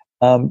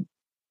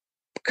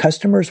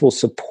 customers will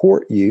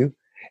support you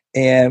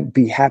and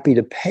be happy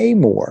to pay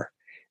more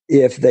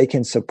if they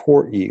can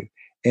support you.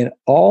 And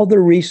all the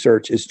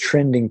research is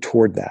trending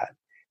toward that.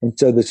 And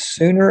so the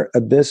sooner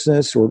a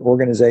business or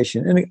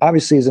organization, and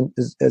obviously as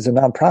a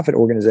nonprofit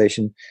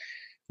organization,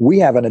 we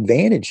have an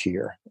advantage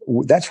here.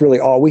 That's really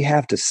all we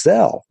have to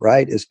sell,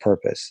 right, is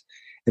purpose.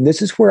 And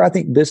this is where I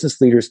think business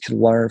leaders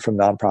can learn from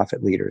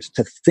nonprofit leaders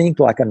to think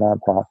like a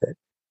nonprofit.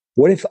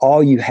 What if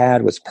all you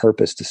had was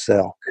purpose to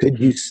sell? Could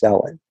you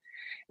sell it?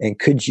 And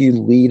could you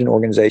lead an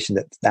organization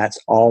that's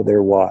all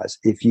there was?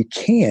 If you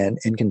can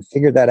and can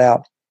figure that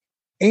out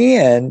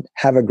and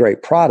have a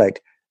great product,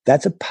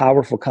 that's a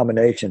powerful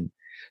combination.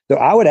 So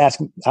I would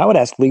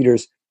ask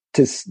leaders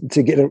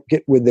to get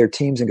with their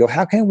teams and go,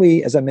 how can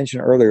we, as I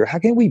mentioned earlier, how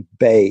can we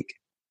bake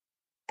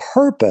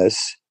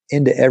purpose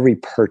into every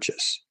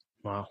purchase?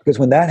 Wow. Because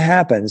when that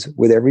happens,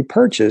 with every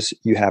purchase,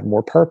 you have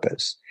more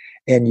purpose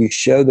and you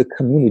show the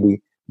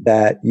community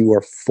that you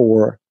are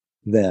for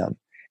them.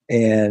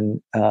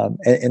 And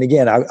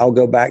again, I'll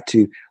go back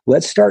to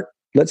let's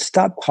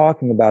stop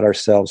talking about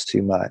ourselves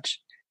too much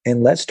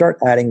and let's start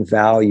adding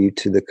value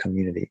to the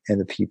community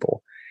and the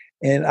people.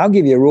 And I'll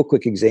give you a real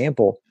quick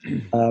example.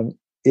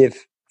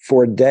 If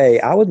for a day,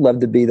 I would love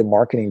to be the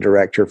marketing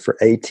director for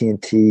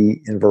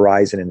AT&T and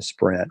Verizon and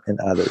Sprint and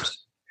others,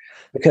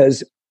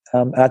 because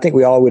I think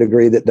we all would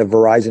agree that the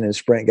Verizon and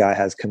Sprint guy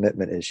has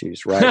commitment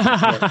issues,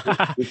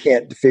 right? We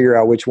can't figure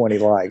out which one he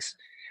likes,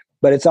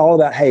 but it's all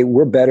about, hey,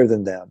 we're better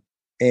than them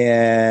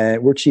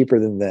and we're cheaper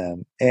than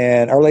them.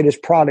 And our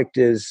latest product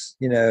is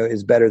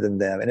better than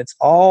them. And it's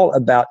all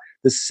about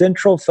the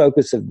central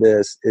focus of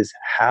this is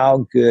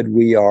how good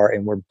we are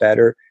and we're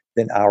better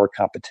than our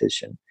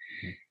competition.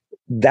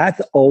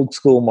 That's old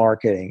school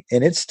marketing,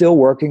 and it's still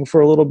working for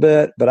a little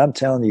bit, but I'm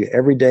telling you,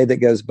 every day that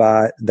goes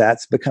by,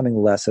 that's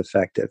becoming less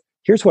effective.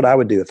 Here's what I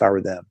would do if I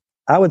were them.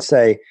 I would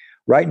say,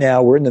 right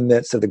now, we're in the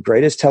midst of the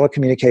greatest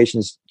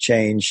telecommunications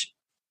change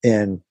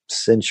in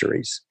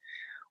centuries.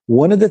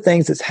 One of the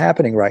things that's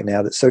happening right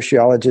now that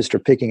sociologists are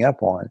picking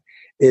up on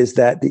is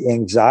that the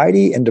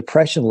anxiety and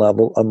depression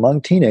level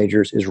among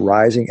teenagers is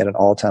rising at an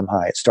all-time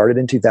high. It started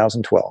in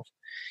 2012.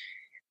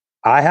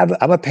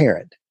 I'm a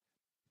parent.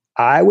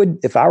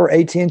 If I were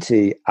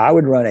AT&T, I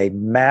would run a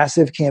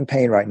massive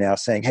campaign right now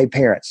saying, hey,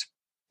 parents,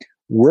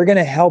 we're going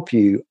to help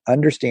you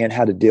understand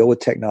how to deal with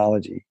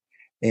technology.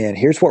 And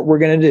here's what we're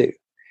going to do.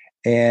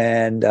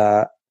 And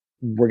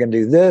we're going to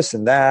do this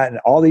and that and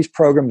all these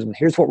programs. And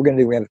here's what we're going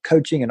to do. We have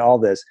coaching and all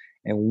this.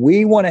 And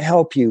we want to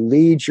help you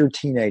lead your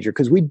teenager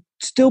because we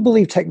still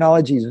believe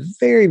technology is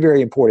very,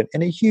 very important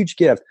and a huge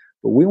gift.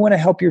 But we want to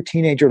help your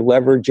teenager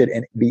leverage it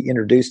and be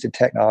introduced to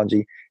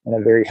technology in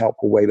a very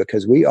helpful way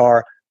because we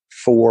are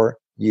for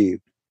you.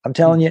 I'm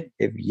telling you,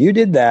 if you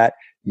did that,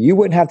 you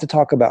wouldn't have to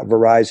talk about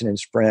Verizon and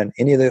Sprint,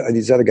 any of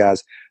these other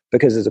guys,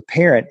 because as a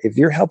parent, if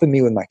you're helping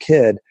me with my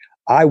kid,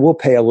 I will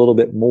pay a little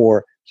bit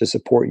more to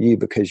support you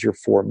because you're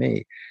for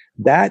me.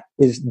 That's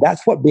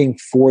what being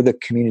for the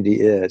community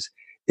is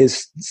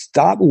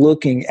stop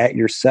looking at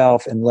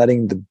yourself and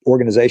letting the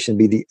organization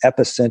be the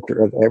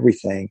epicenter of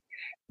everything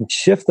and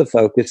shift the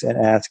focus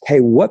and ask, hey,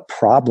 what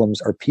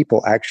problems are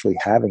people actually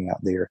having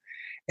out there?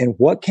 And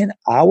what can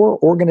our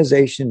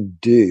organization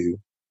do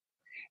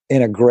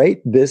in a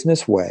great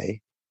business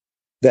way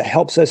that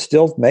helps us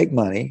still make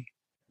money,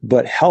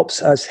 but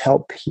helps us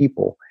help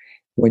people?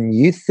 When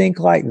you think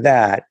like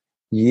that,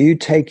 you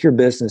take your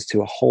business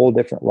to a whole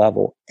different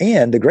level.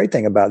 And the great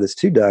thing about this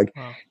too, Doug,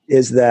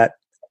 is that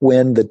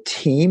when the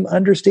team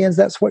understands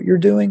that's what you're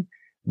doing,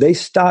 they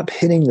stop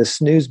hitting the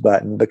snooze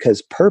button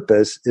because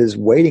purpose is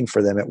waiting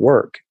for them at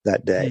work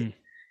that day.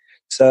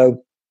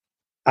 So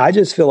I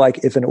just feel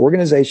like if an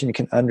organization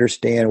can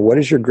understand what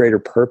is your greater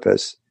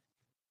purpose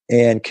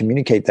and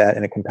communicate that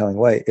in a compelling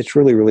way, it's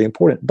really, really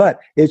important. But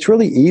it's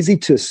really easy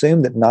to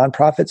assume that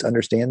nonprofits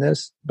understand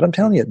this. But I'm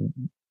telling you,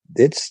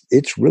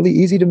 it's really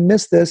easy to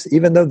miss this,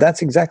 even though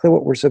that's exactly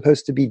what we're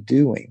supposed to be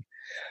doing.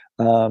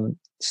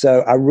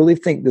 So I really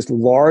think this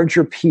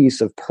larger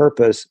piece of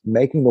purpose,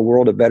 making the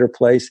world a better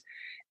place,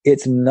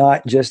 it's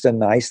not just a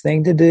nice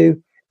thing to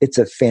do. It's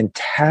a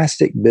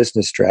fantastic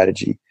business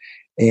strategy.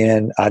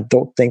 And I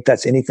don't think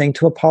that's anything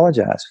to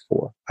apologize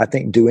for. I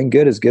think doing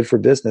good is good for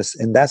business.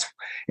 And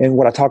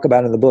what I talk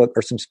about in the book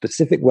are some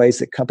specific ways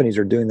that companies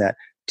are doing that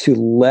to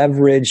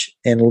leverage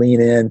and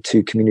lean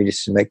into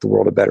communities to make the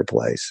world a better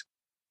place.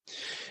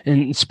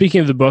 And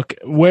speaking of the book,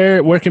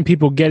 where can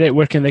people get it?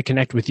 Where can they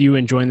connect with you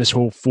and join this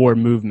whole FOR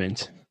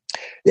movement?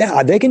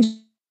 Yeah, they can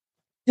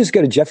just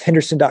go to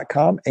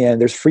jeffhenderson.com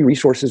and there's free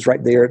resources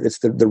right there. It's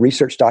the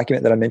research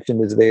document that I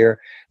mentioned is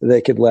there that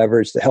they could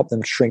leverage to help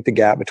them shrink the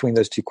gap between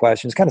those two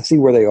questions, kind of see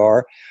where they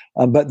are.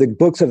 But the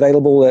book's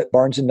available at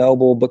Barnes &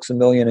 Noble, Books A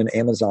Million, and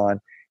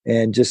Amazon.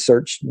 And just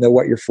search Know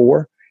What You're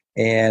For,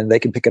 and they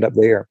can pick it up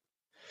there.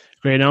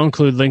 Great. I'll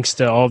include links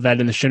to all of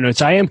that in the show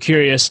notes. I am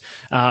curious.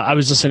 I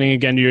was listening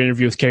again to your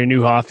interview with Carey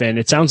Nieuwhof, and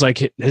it sounds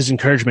like his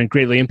encouragement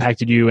greatly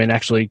impacted you and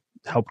actually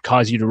helped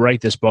cause you to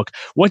write this book.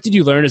 What did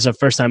you learn as a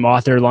first-time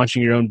author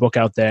launching your own book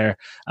out there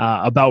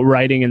about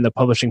writing and the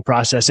publishing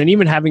process and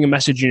even having a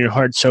message in your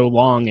heart so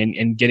long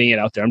and getting it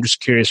out there? I'm just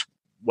curious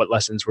what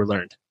lessons were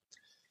learned.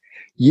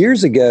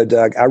 Years ago,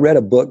 Doug, I read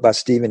a book by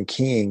Stephen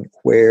King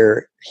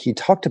where he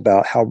talked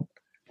about how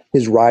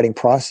his writing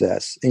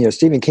process,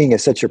 Stephen King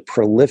is such a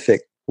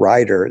prolific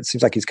writer. It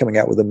seems like he's coming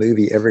out with a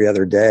movie every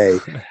other day,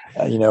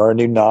 or a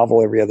new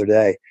novel every other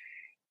day.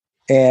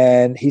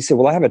 And he said,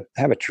 well, I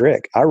have a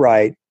trick. I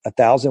write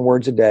 1,000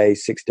 words a day,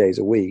 6 days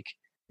a week.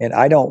 And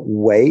I don't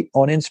wait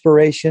on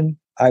inspiration.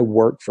 I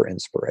work for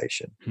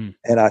inspiration.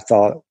 And I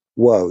thought,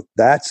 whoa,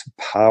 that's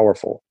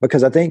powerful.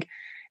 Because I think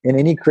in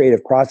any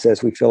creative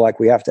process, we feel like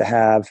we have to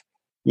have,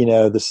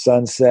 the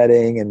sun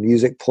setting and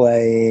music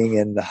playing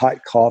and the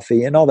hot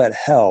coffee and all that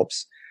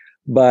helps.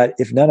 But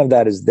if none of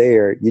that is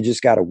there, you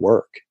just got to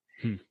work.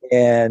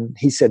 And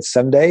he said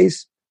some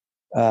days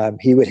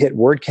he would hit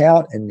word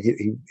count and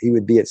he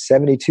would be at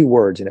 72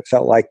 words and it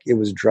felt like it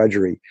was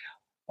drudgery.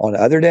 On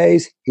other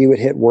days, he would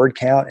hit word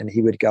count and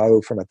he would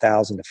go from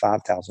 1,000 to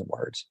 5,000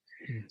 words.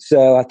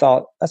 So I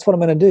thought, that's what I'm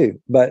going to do.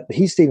 But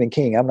he's Stephen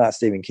King. I'm not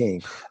Stephen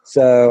King.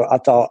 So I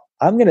thought,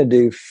 I'm going to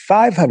do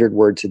 500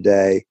 words a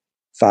day,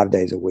 5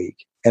 days a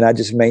week. And I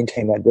just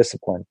maintained that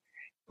discipline.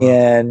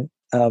 And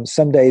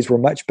some days were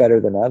much better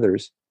than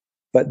others.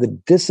 But the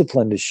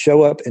discipline to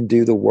show up and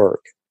do the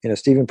work.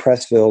 Stephen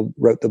Pressfield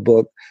wrote the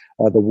book,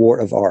 The War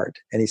of Art.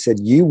 And he said,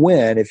 you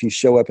win if you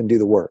show up and do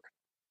the work.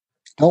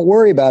 Don't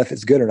worry about if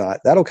it's good or not.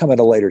 That'll come at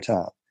a later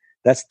time.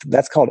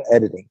 That's called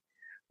editing.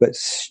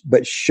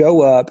 But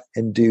show up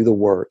and do the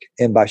work.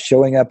 And by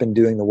showing up and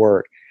doing the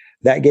work,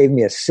 that gave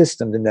me a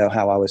system to know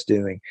how I was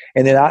doing.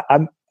 And then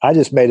I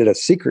just made it a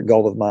secret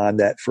goal of mine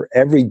that for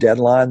every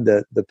deadline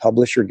the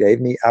publisher gave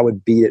me, I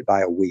would beat it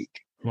by a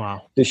week.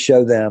 Wow. To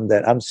show them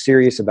that I'm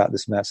serious about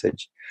this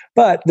message.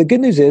 But the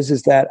good news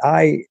is that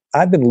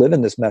I've been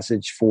living this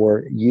message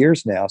for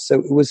years now.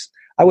 So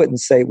I wouldn't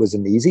say it was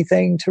an easy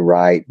thing to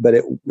write, but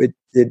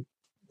it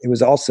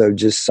was also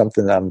just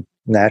something that I'm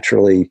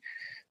naturally,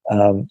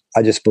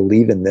 I just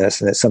believe in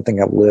this, and it's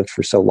something I've lived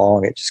for so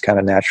long. It just kind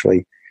of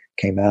naturally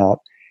came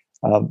out.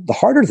 The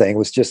harder thing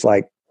was just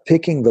like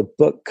picking the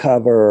book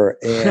cover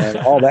and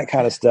all that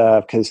kind of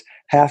stuff, because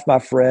half my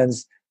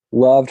friends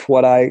loved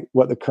what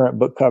the current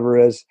book cover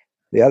is.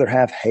 The other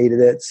half hated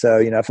it. So,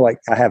 I feel like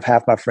I have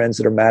half my friends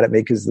that are mad at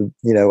me because,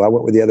 I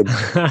went with the other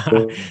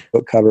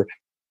book cover.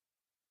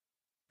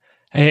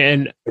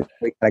 And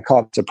I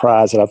caught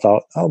surprise and I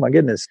thought, oh my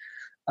goodness,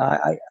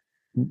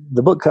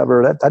 the book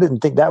cover, I didn't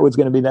think that was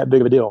going to be that big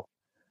of a deal.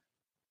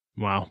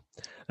 Wow.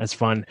 That's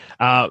fun.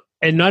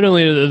 And not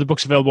only are the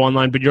books available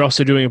online, but you're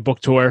also doing a book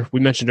tour. We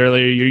mentioned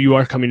earlier, you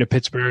are coming to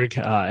Pittsburgh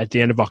at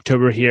the end of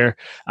October here.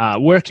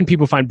 Where can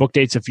people find book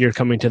dates if you're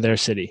coming to their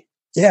city?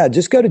 Yeah,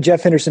 just go to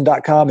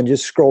jeffhenderson.com and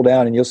just scroll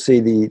down and you'll see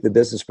the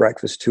business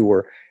breakfast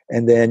tour.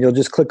 And then you'll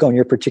just click on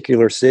your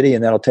particular city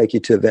and that'll take you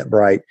to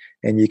Eventbrite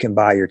and you can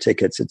buy your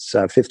tickets. It's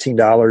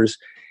 $15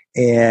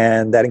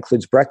 and that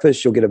includes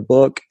breakfast. You'll get a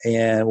book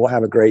and we're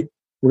going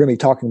to be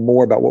talking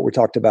more about what we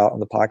talked about on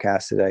the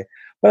podcast today.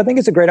 But I think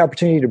it's a great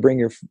opportunity to bring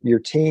your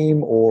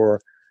team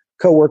or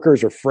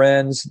coworkers or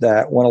friends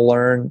that want to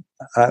learn.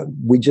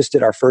 We just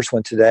did our first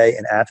one today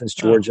in Athens,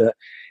 Georgia,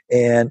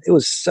 and it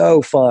was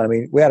so fun. I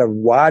mean, we had a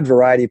wide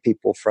variety of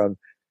people from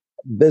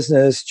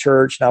business,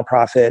 church,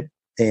 nonprofit,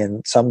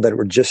 and some that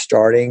were just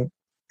starting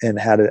and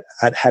had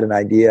an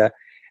idea.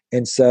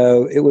 And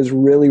so it was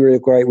really, really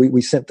great.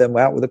 We sent them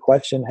out with a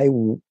question: hey,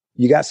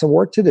 you got some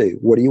work to do.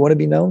 What do you want to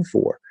be known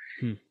for?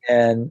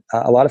 And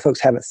a lot of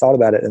folks haven't thought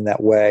about it in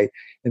that way.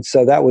 And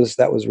so that was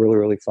really,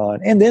 really fun.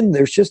 And then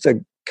there's just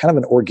a kind of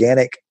an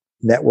organic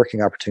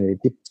networking opportunity.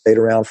 People stayed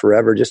around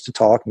forever just to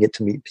talk and get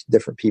to meet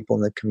different people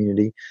in the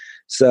community.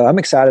 So I'm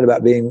excited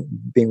about being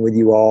with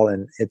you all,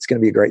 and it's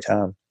going to be a great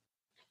time.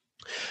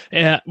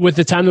 With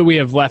the time that we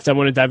have left, I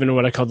want to dive into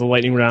what I call the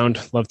lightning round.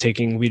 Love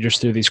taking leaders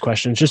through these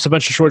questions. Just a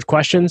bunch of short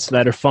questions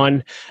that are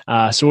fun.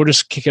 So we'll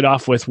just kick it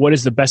off with, what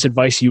is the best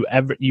advice you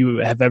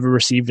have ever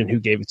received, and who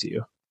gave it to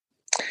you?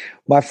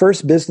 My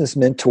first business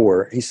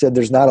mentor, he said,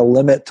 there's not a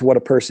limit to what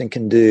a person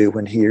can do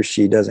when he or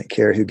she doesn't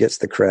care who gets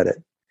the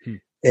credit.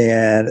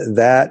 And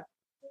that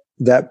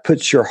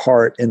puts your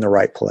heart in the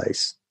right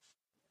place.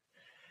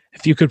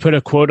 If you could put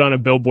a quote on a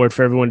billboard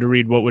for everyone to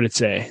read, what would it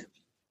say?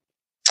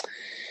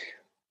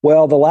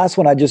 Well, the last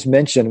one I just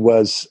mentioned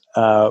was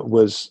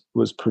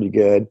pretty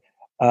good.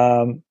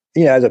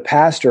 As a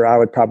pastor, I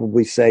would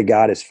probably say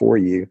God is for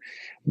you.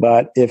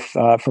 But if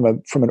from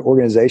an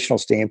organizational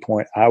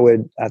standpoint, I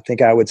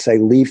think I would say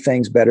leave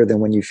things better than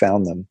when you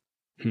found them.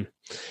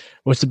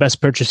 What's the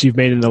best purchase you've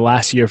made in the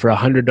last year for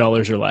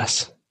 $100 or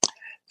less?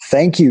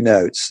 Thank you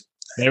notes.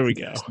 There we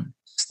go.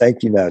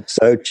 Thank you notes.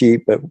 So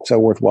cheap, but so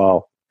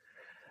worthwhile.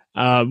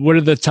 What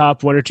are the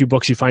top one or two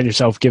books you find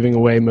yourself giving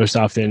away most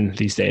often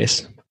these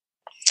days?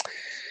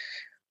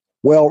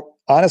 Well,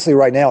 honestly,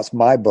 right now it's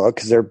my book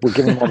because we're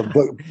giving them all the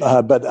book,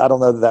 but I don't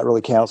know that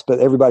really counts. But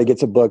everybody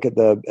gets a book at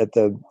the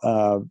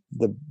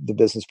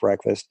business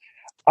breakfast.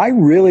 I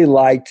really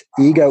liked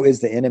 "Ego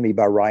is the Enemy"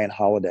 by Ryan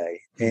Holiday,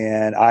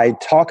 and I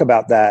talk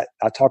about that.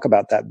 I talk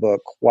about that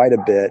book quite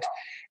a bit.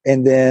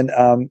 And then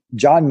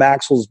John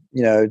Maxwell's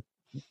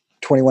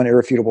 21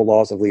 Irrefutable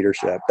Laws of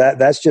Leadership.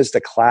 That's just a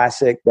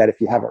classic. That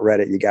if you haven't read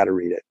it, you got to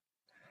read it.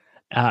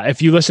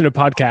 If you listen to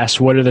podcasts,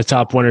 what are the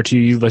top one or two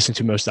you listen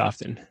to most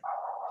often?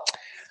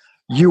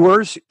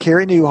 Yours,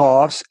 Carey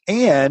Nieuwhoff's,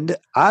 and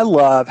I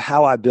love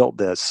How I Built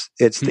This.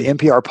 It's the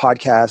NPR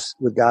podcast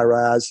with Guy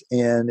Raz,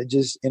 and it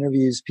just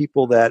interviews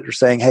people that are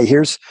saying, hey,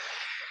 here's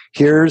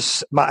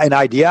an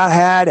idea I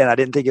had, and I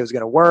didn't think it was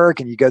going to work,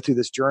 and you go through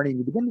this journey, and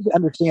you begin to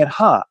understand,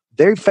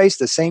 they faced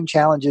the same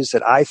challenges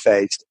that I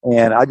faced,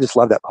 and I just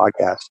love that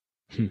podcast.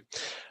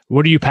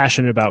 What are you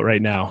passionate about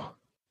right now?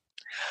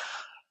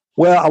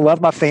 Well, I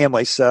love my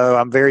family, so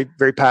I'm very,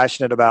 very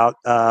passionate about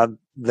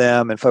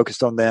them and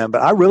focused on them.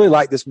 But I really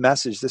like this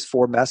message, this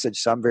 4 message,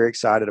 so I'm very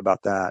excited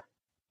about that.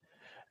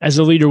 As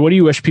a leader, what do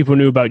you wish people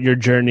knew about your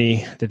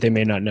journey that they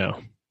may not know?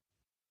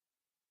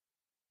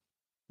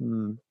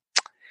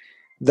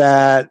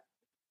 That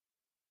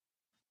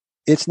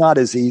it's not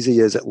as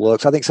easy as it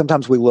looks. I think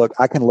sometimes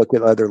I can look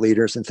at other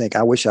leaders and think,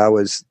 I wish I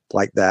was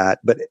like that.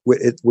 But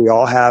we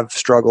all have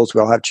struggles.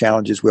 We all have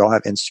challenges. We all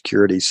have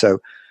insecurities. So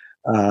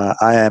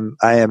I am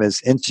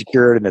as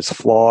insecure and as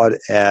flawed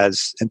and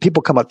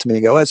people come up to me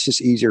and go, it's just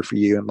easier for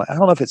you. I'm like, I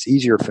don't know if it's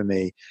easier for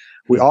me.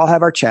 We all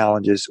have our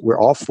challenges. We're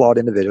all flawed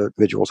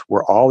individuals.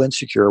 We're all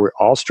insecure. We're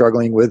all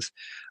struggling with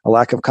a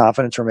lack of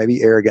confidence or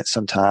maybe arrogance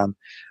sometime.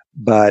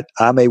 But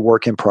I'm a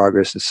work in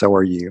progress, and so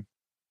are you.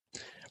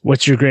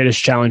 What's your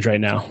greatest challenge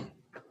right now?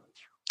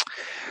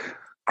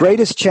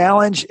 Greatest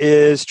challenge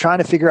is trying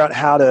to figure out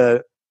how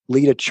to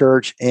lead a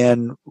church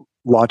and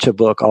launch a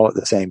book all at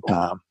the same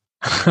time.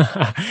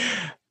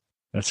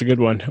 That's a good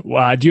one.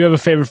 Do you have a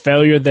favorite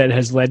failure that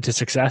has led to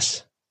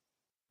success?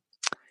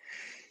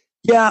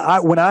 Yeah,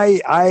 when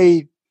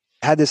I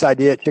had this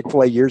idea at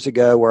Chick-fil-A years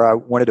ago where I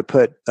wanted to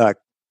put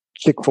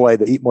Chick-fil-A,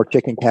 the Eat More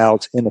Chicken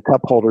Cows, in the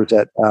cup holders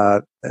at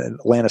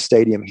Atlanta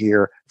Stadium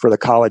here for the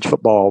college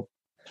football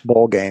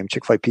bowl game,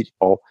 Chick-fil-A Peach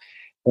Bowl.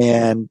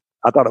 And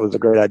I thought it was a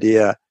great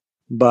idea.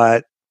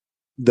 But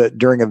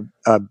during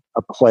a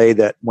play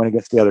that went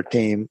against the other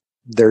team,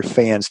 their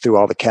fans threw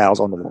all the cows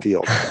onto the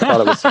field.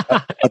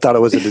 I thought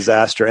it was a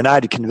disaster. And I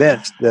had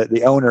convinced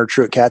the owner,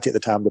 Truett Cathy at the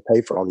time, to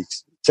pay for all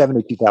these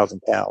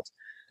 72,000 cows.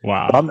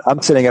 Wow.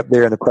 I'm sitting up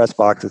there in the press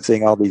box and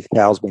seeing all these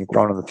cows being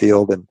thrown on the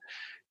field, and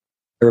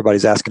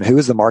everybody's asking, who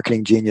is the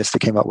marketing genius that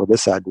came up with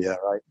this idea,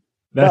 right?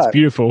 That's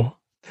beautiful.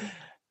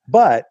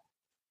 But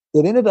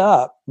it ended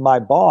up, my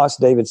boss,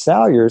 David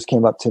Salyers,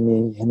 came up to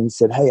me and he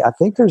said, hey, I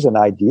think there's an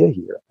idea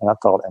here. And I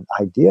thought, an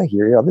idea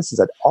here? This is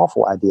an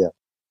awful idea.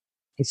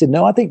 He said,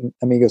 no,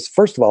 he goes,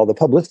 first of all, the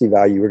publicity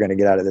value we're going to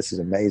get out of this is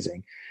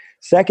amazing.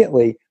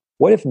 Secondly,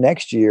 what if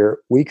next year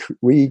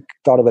we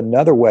thought of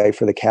another way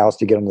for the cows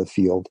to get on the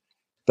field,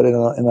 but in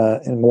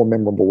a more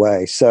memorable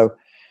way? So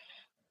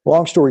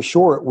long story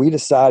short, we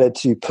decided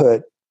to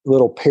put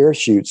little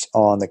parachutes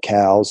on the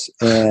cows,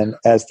 and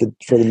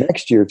for the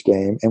next year's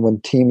game, and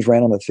when teams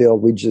ran on the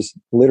field, we just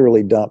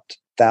literally dumped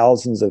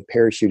thousands of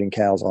parachuting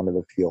cows onto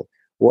the field.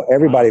 Well,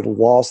 everybody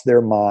lost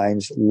their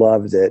minds,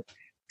 loved it.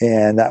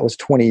 And that was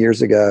 20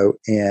 years ago,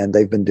 and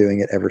they've been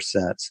doing it ever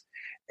since.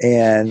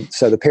 And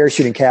so the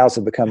parachuting cows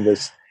have become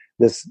this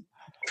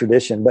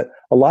tradition. But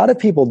a lot of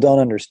people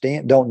don't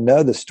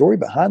know the story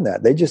behind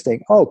that. They just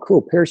think, oh,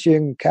 cool,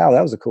 parachuting cow,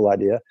 that was a cool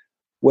idea.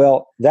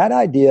 Well, that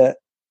idea,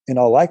 in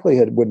all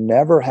likelihood, would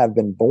never have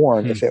been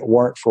born if it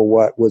weren't for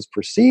what was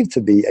perceived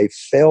to be a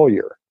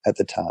failure at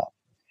the time.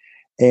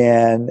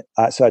 And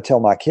so I tell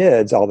my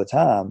kids all the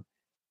time,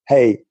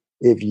 hey,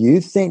 if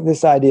you think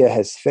this idea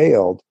has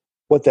failed,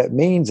 what that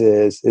means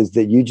is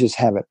that you just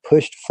haven't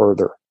pushed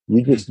further.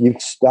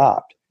 You've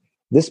stopped.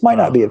 This might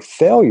not be a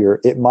failure.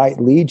 It might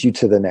lead you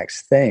to the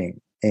next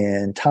thing.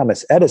 And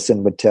Thomas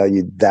Edison would tell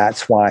you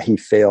that's why he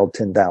failed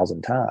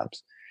 10,000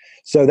 times.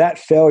 So that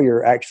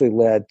failure actually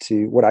led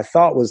to what I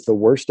thought was the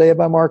worst day of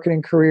my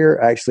marketing career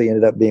actually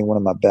ended up being one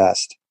of my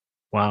best.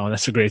 Wow,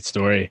 that's a great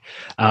story.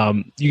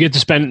 You get to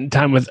spend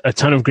time with a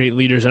ton of great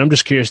leaders. And I'm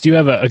just curious, do you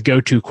have a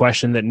go-to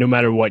question that no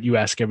matter what you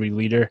ask every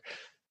leader?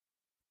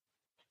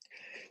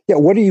 Yeah,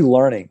 what are you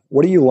learning?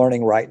 What are you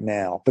learning right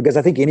now? Because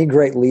I think any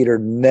great leader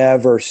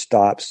never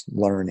stops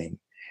learning,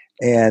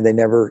 and they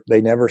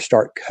never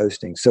start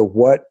coasting. So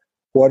what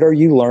are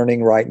you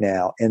learning right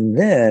now? And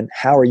then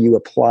how are you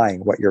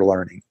applying what you're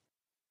learning?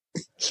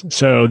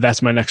 So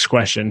that's my next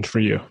question for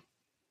you.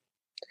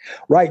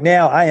 Right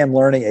now, I am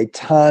learning a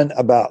ton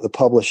about the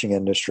publishing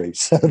industry.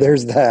 So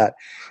there's that.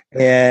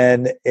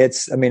 And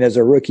as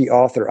a rookie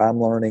author,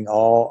 I'm learning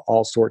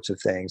all sorts of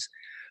things.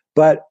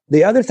 But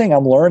the other thing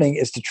I'm learning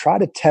is to try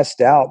to test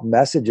out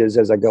messages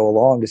as I go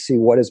along to see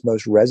what is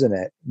most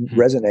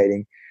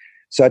resonating.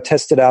 So I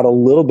tested out a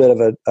little bit of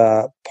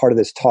a part of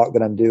this talk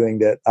that I'm doing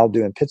that I'll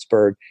do in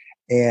Pittsburgh.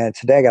 And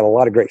today I got a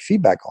lot of great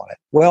feedback on it.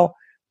 Well,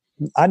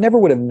 I never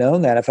would have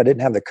known that if I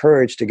didn't have the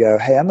courage to go,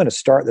 hey, I'm going to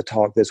start the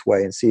talk this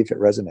way and see if it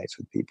resonates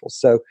with people.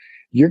 So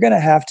you're going to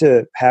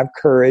have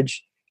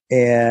courage.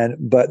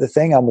 But the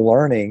thing I'm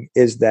learning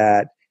is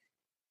that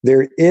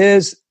there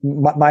is,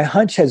 my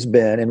hunch has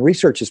been, and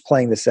research is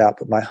playing this out,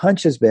 but my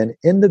hunch has been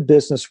in the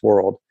business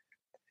world,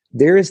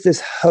 there is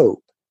this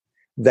hope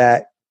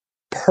that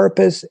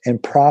purpose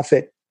and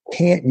profit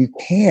you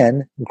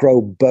can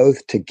grow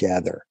both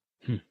together.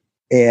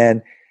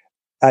 And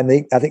I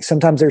think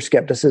sometimes there's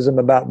skepticism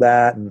about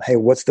that. And hey,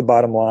 what's the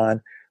bottom line?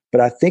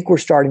 But I think we're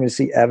starting to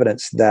see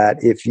evidence that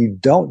if you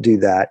don't do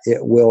that,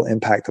 it will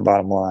impact the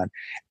bottom line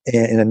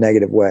in a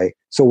negative way.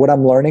 So what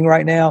I'm learning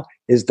right now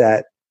is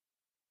that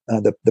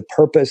the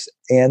purpose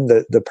and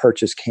the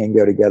purchase can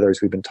go together,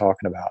 as we've been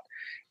talking about.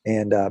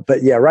 And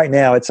but yeah, right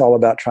now it's all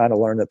about trying to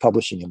learn the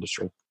publishing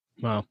industry.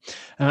 Wow.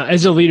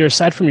 As a leader,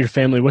 aside from your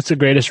family, what's the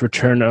greatest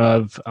return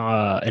of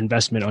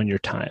investment on your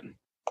time?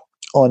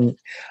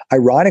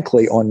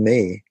 Ironically, on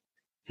me,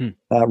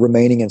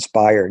 remaining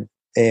inspired.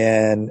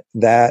 And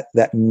that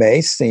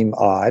may seem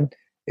odd,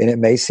 and it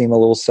may seem a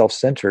little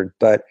self-centered,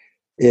 but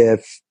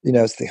if,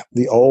 it's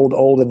the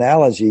old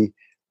analogy,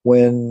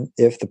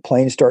 if the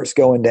plane starts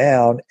going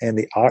down and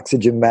the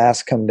oxygen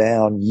mask come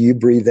down, you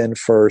breathe in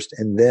first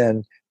and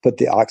then put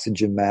the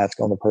oxygen mask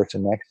on the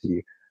person next to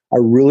you. I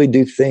really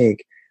do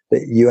think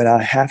that you and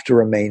I have to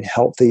remain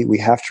healthy. We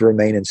have to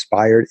remain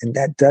inspired, and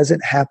that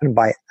doesn't happen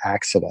by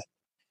accident.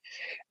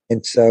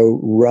 And so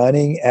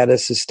running at a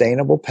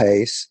sustainable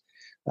pace,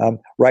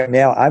 right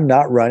now I'm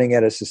not running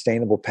at a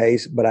sustainable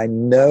pace, but I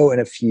know in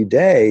a few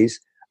days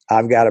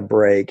I've got a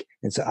break.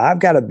 And so I've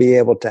got to be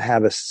able to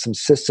have some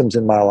systems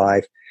in my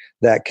life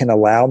that can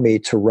allow me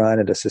to run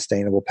at a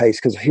sustainable pace.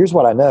 Because here's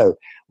what I know.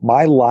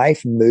 My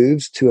life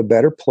moves to a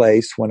better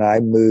place when I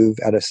move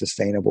at a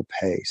sustainable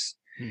pace.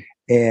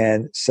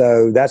 And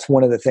so that's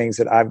one of the things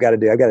that I've got to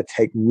do. I've got to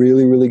take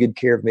really, really good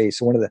care of me.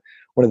 So one of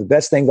the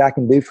best things I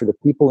can do for the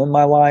people in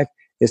my life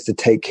is to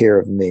take care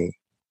of me.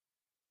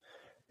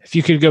 If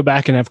you could go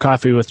back and have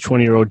coffee with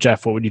 20-year-old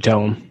Jeff, what would you tell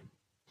him?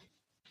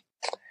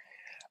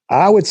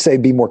 I would say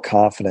be more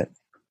confident.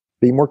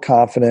 Be more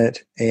confident,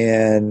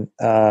 and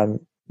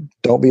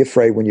don't be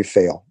afraid when you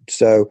fail.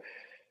 So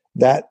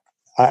that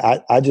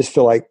I just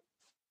feel like,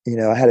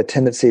 I had a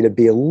tendency to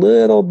be a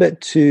little bit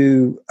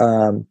too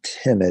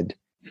timid,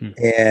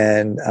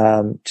 and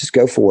just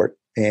go for it.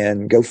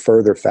 and go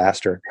further,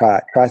 faster.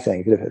 Try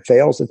things. If it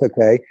fails, it's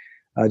okay.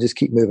 Just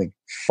keep moving.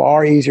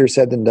 Far easier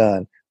said than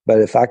done. But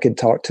if I could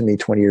talk to me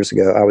 20 years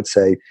ago, I would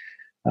say,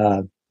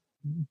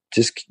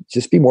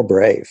 just be more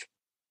brave.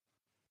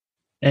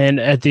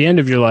 And at the end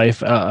of your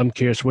life, I'm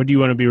curious, what do you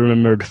want to be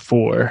remembered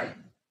for?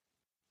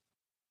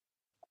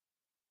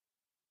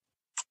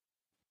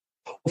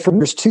 For me,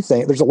 there's two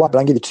things. There's a lot, but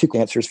I'll give you two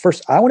answers.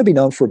 First, I want to be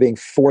known for being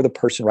for the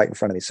person right in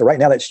front of me. So right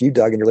now, that's you,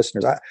 Doug, and your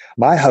listeners.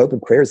 My hope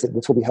and prayer is that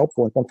this will be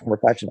helpful in some form or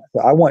fashion.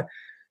 So I want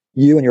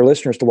you and your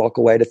listeners to walk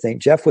away to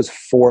think Jeff was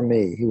for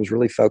me. He was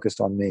really focused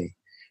on me.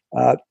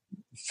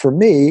 For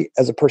me,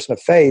 as a person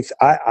of faith,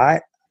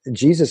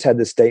 Jesus had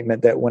this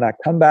statement that when I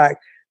come back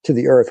to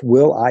the earth,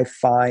 will I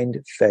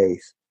find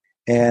faith?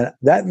 And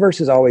that verse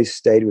has always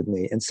stayed with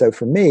me. And so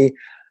for me,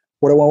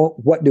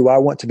 what do I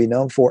want to be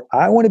known for?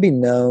 I want to be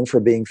known for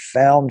being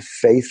found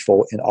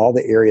faithful in all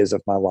the areas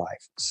of my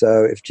life.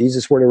 So if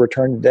Jesus were to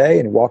return today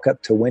and walk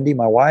up to Wendy,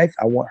 my wife,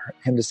 I want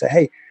him to say,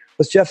 hey,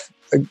 was Jeff,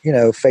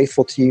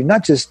 faithful to you?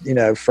 Not just,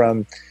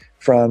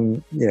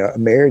 from a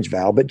marriage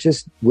vow, but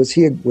just was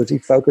he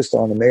focused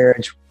on the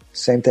marriage?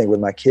 Same thing with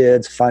my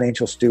kids,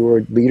 financial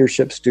steward,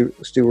 leadership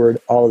steward,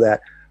 all of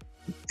that.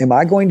 Am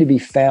I going to be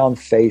found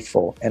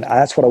faithful? And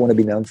that's what I want to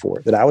be known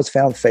for, that I was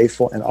found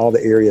faithful in all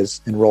the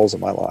areas and roles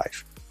of my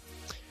life.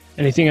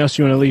 Anything else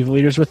you want to leave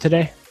leaders with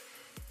today?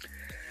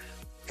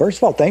 First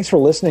of all, thanks for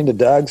listening to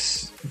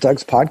Doug's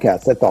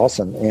podcast. That's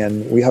awesome.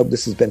 And we hope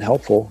this has been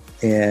helpful.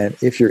 And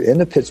if you're in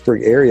the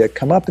Pittsburgh area,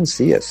 come up and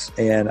see us.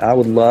 And I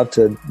would love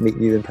to meet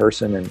you in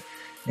person and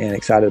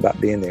excited about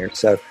being there.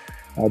 So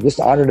just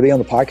honored to be on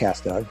the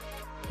podcast, Doug.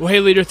 Well, hey,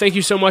 leader, thank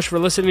you so much for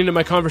listening to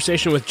my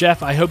conversation with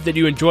Jeff. I hope that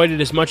you enjoyed it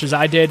as much as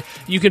I did.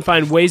 You can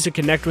find ways to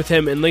connect with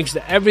him and links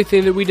to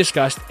everything that we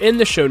discussed in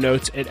the show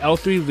notes at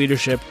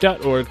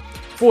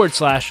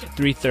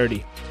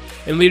l3leadership.org/330.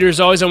 And leader, as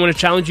always, I want to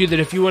challenge you that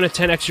if you want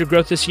to 10x your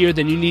growth this year,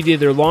 then you need to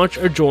either launch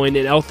or join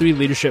an L3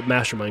 Leadership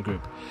Mastermind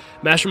Group.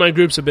 Mastermind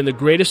groups have been the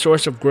greatest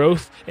source of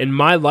growth in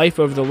my life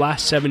over the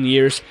last 7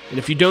 years. And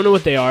if you don't know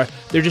what they are,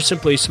 they're just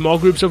simply small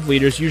groups of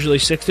leaders, usually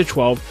 6 to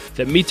 12,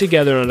 that meet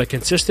together on a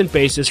consistent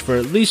basis for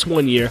at least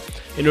 1 year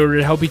in order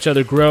to help each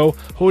other grow,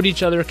 hold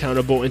each other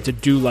accountable, and to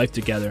do life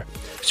together.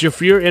 So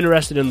if you're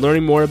interested in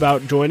learning more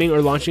about joining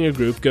or launching a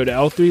group, go to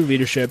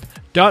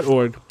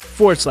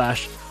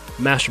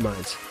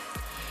l3leadership.org/masterminds.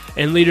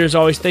 And leaders,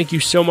 always, thank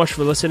you so much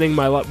for listening.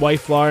 My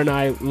wife, Laura, and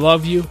I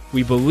love you.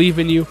 We believe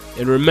in you.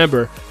 And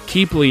remember,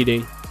 keep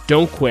leading.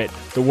 Don't quit.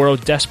 The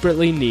world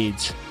desperately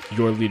needs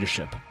your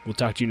leadership. We'll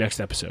talk to you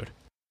next episode.